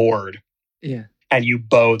gourd. Yeah. And you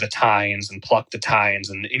bow the tines and pluck the tines.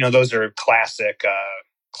 And, those are classic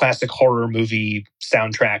horror movie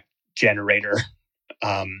soundtrack generator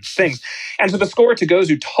things. And so the score to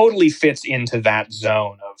Gozu totally fits into that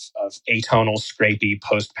zone of atonal, scrapey,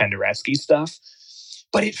 post-Penderecki stuff.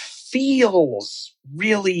 But it feels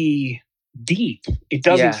really deep. It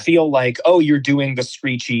doesn't feel like, oh, you're doing the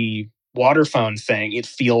screechy waterphone thing. It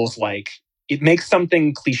feels like it makes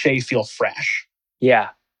something cliche feel fresh. Yeah.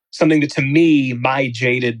 Something that, to me, my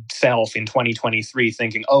jaded self in 2023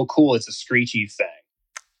 thinking, oh, cool, it's a screechy thing.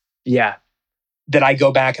 Yeah. That I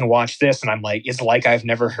go back and watch this and I'm like, it's like I've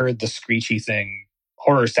never heard the screechy thing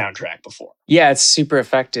horror soundtrack before. Yeah, it's super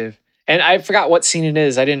effective. And I forgot what scene it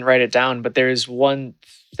is. I didn't write it down, but there's one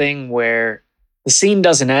thing where the scene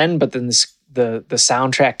doesn't end, but then the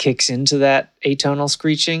soundtrack kicks into that atonal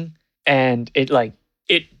screeching, and it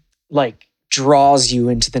draws you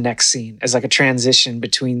into the next scene as like a transition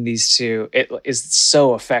between these two. It is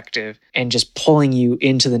so effective and just pulling you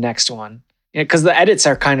into the next one. Because the edits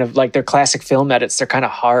are kind of like, they're classic film edits. They're kind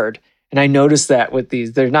of hard, and I noticed that with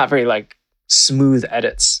these, they're not very like smooth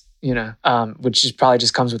edits. Which is probably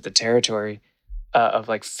just comes with the territory of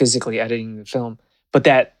like physically editing the film. But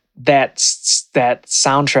that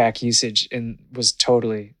soundtrack usage was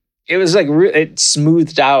totally, it was like it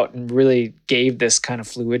smoothed out and really gave this kind of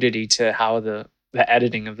fluidity to how the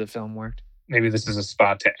editing of the film worked. Maybe this is a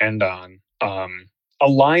spot to end on. A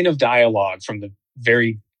line of dialogue from the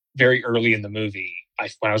very, very early in the movie.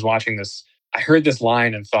 When I was watching this, I heard this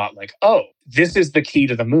line and thought like, oh, this is the key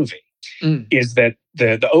to the movie. Is that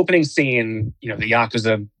the opening scene, the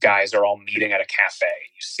Yakuza guys are all meeting at a cafe.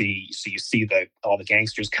 You see all the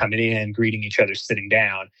gangsters coming in, greeting each other, sitting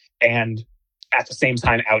down. And at the same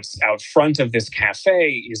time, out front of this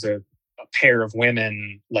cafe is a pair of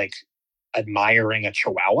women like admiring a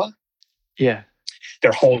chihuahua. Yeah.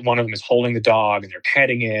 One of them is holding the dog and they're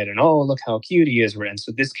petting it, and oh, look how cute he is. And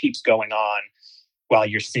so this keeps going on while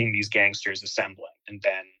you're seeing these gangsters assembling. And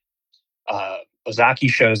then Ozaki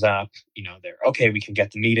shows up, they're okay, we can get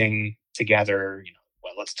the meeting together,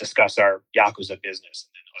 well, let's discuss our Yakuza business.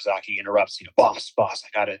 And then Ozaki interrupts, boss,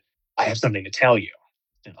 I have something to tell you.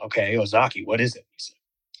 And, okay, Ozaki, what is it? He said,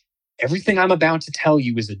 everything I'm about to tell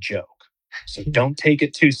you is a joke, so don't take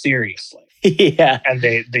it too seriously. Yeah. And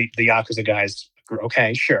the Yakuza guys agree,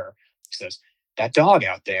 okay, sure. He says, that dog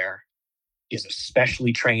out there is a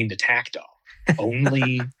specially trained attack dog.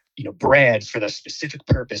 only, bred for the specific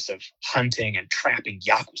purpose of hunting and trapping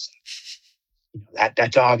Yakuza.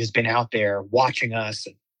 That dog has been out there watching us,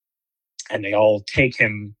 and they all take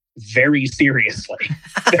him very seriously.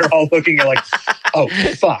 They're all looking at like, oh,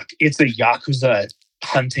 fuck, it's a Yakuza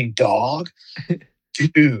hunting dog?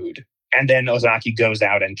 Dude. And then Ozaki goes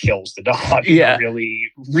out and kills the dog in a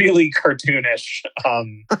really, really cartoonish,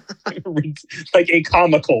 like a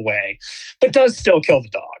comical way, but does still kill the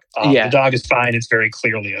dog. The dog is fine. It's very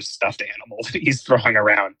clearly a stuffed animal that he's throwing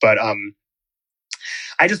around. But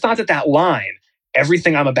I just thought that line,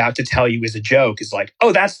 everything I'm about to tell you is a joke, is like,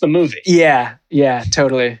 oh, that's the movie. Yeah,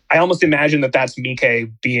 totally. I almost imagine that that's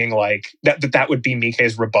Mike being like, that would be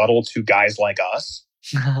Mike's rebuttal to guys like us.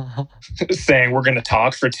 Saying, we're going to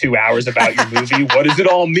talk for 2 hours about your movie. What does it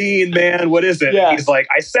all mean, man? What is it? Yeah. He's like,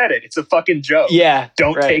 I said it. It's a fucking joke. Yeah.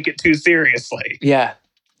 Don't take it too seriously. Yeah.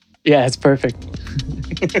 Yeah, it's perfect.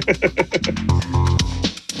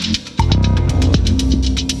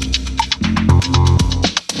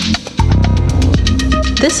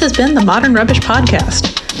 This has been the Modern Rubbish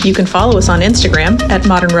Podcast. You can follow us on Instagram at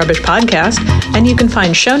Modern Rubbish Podcast, and you can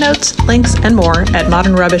find show notes, links, and more at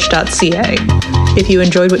modernrubbish.ca. If you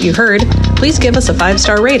enjoyed what you heard, please give us a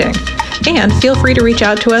 5-star rating. And feel free to reach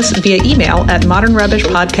out to us via email at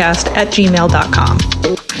modernrubbishpodcast@gmail.com.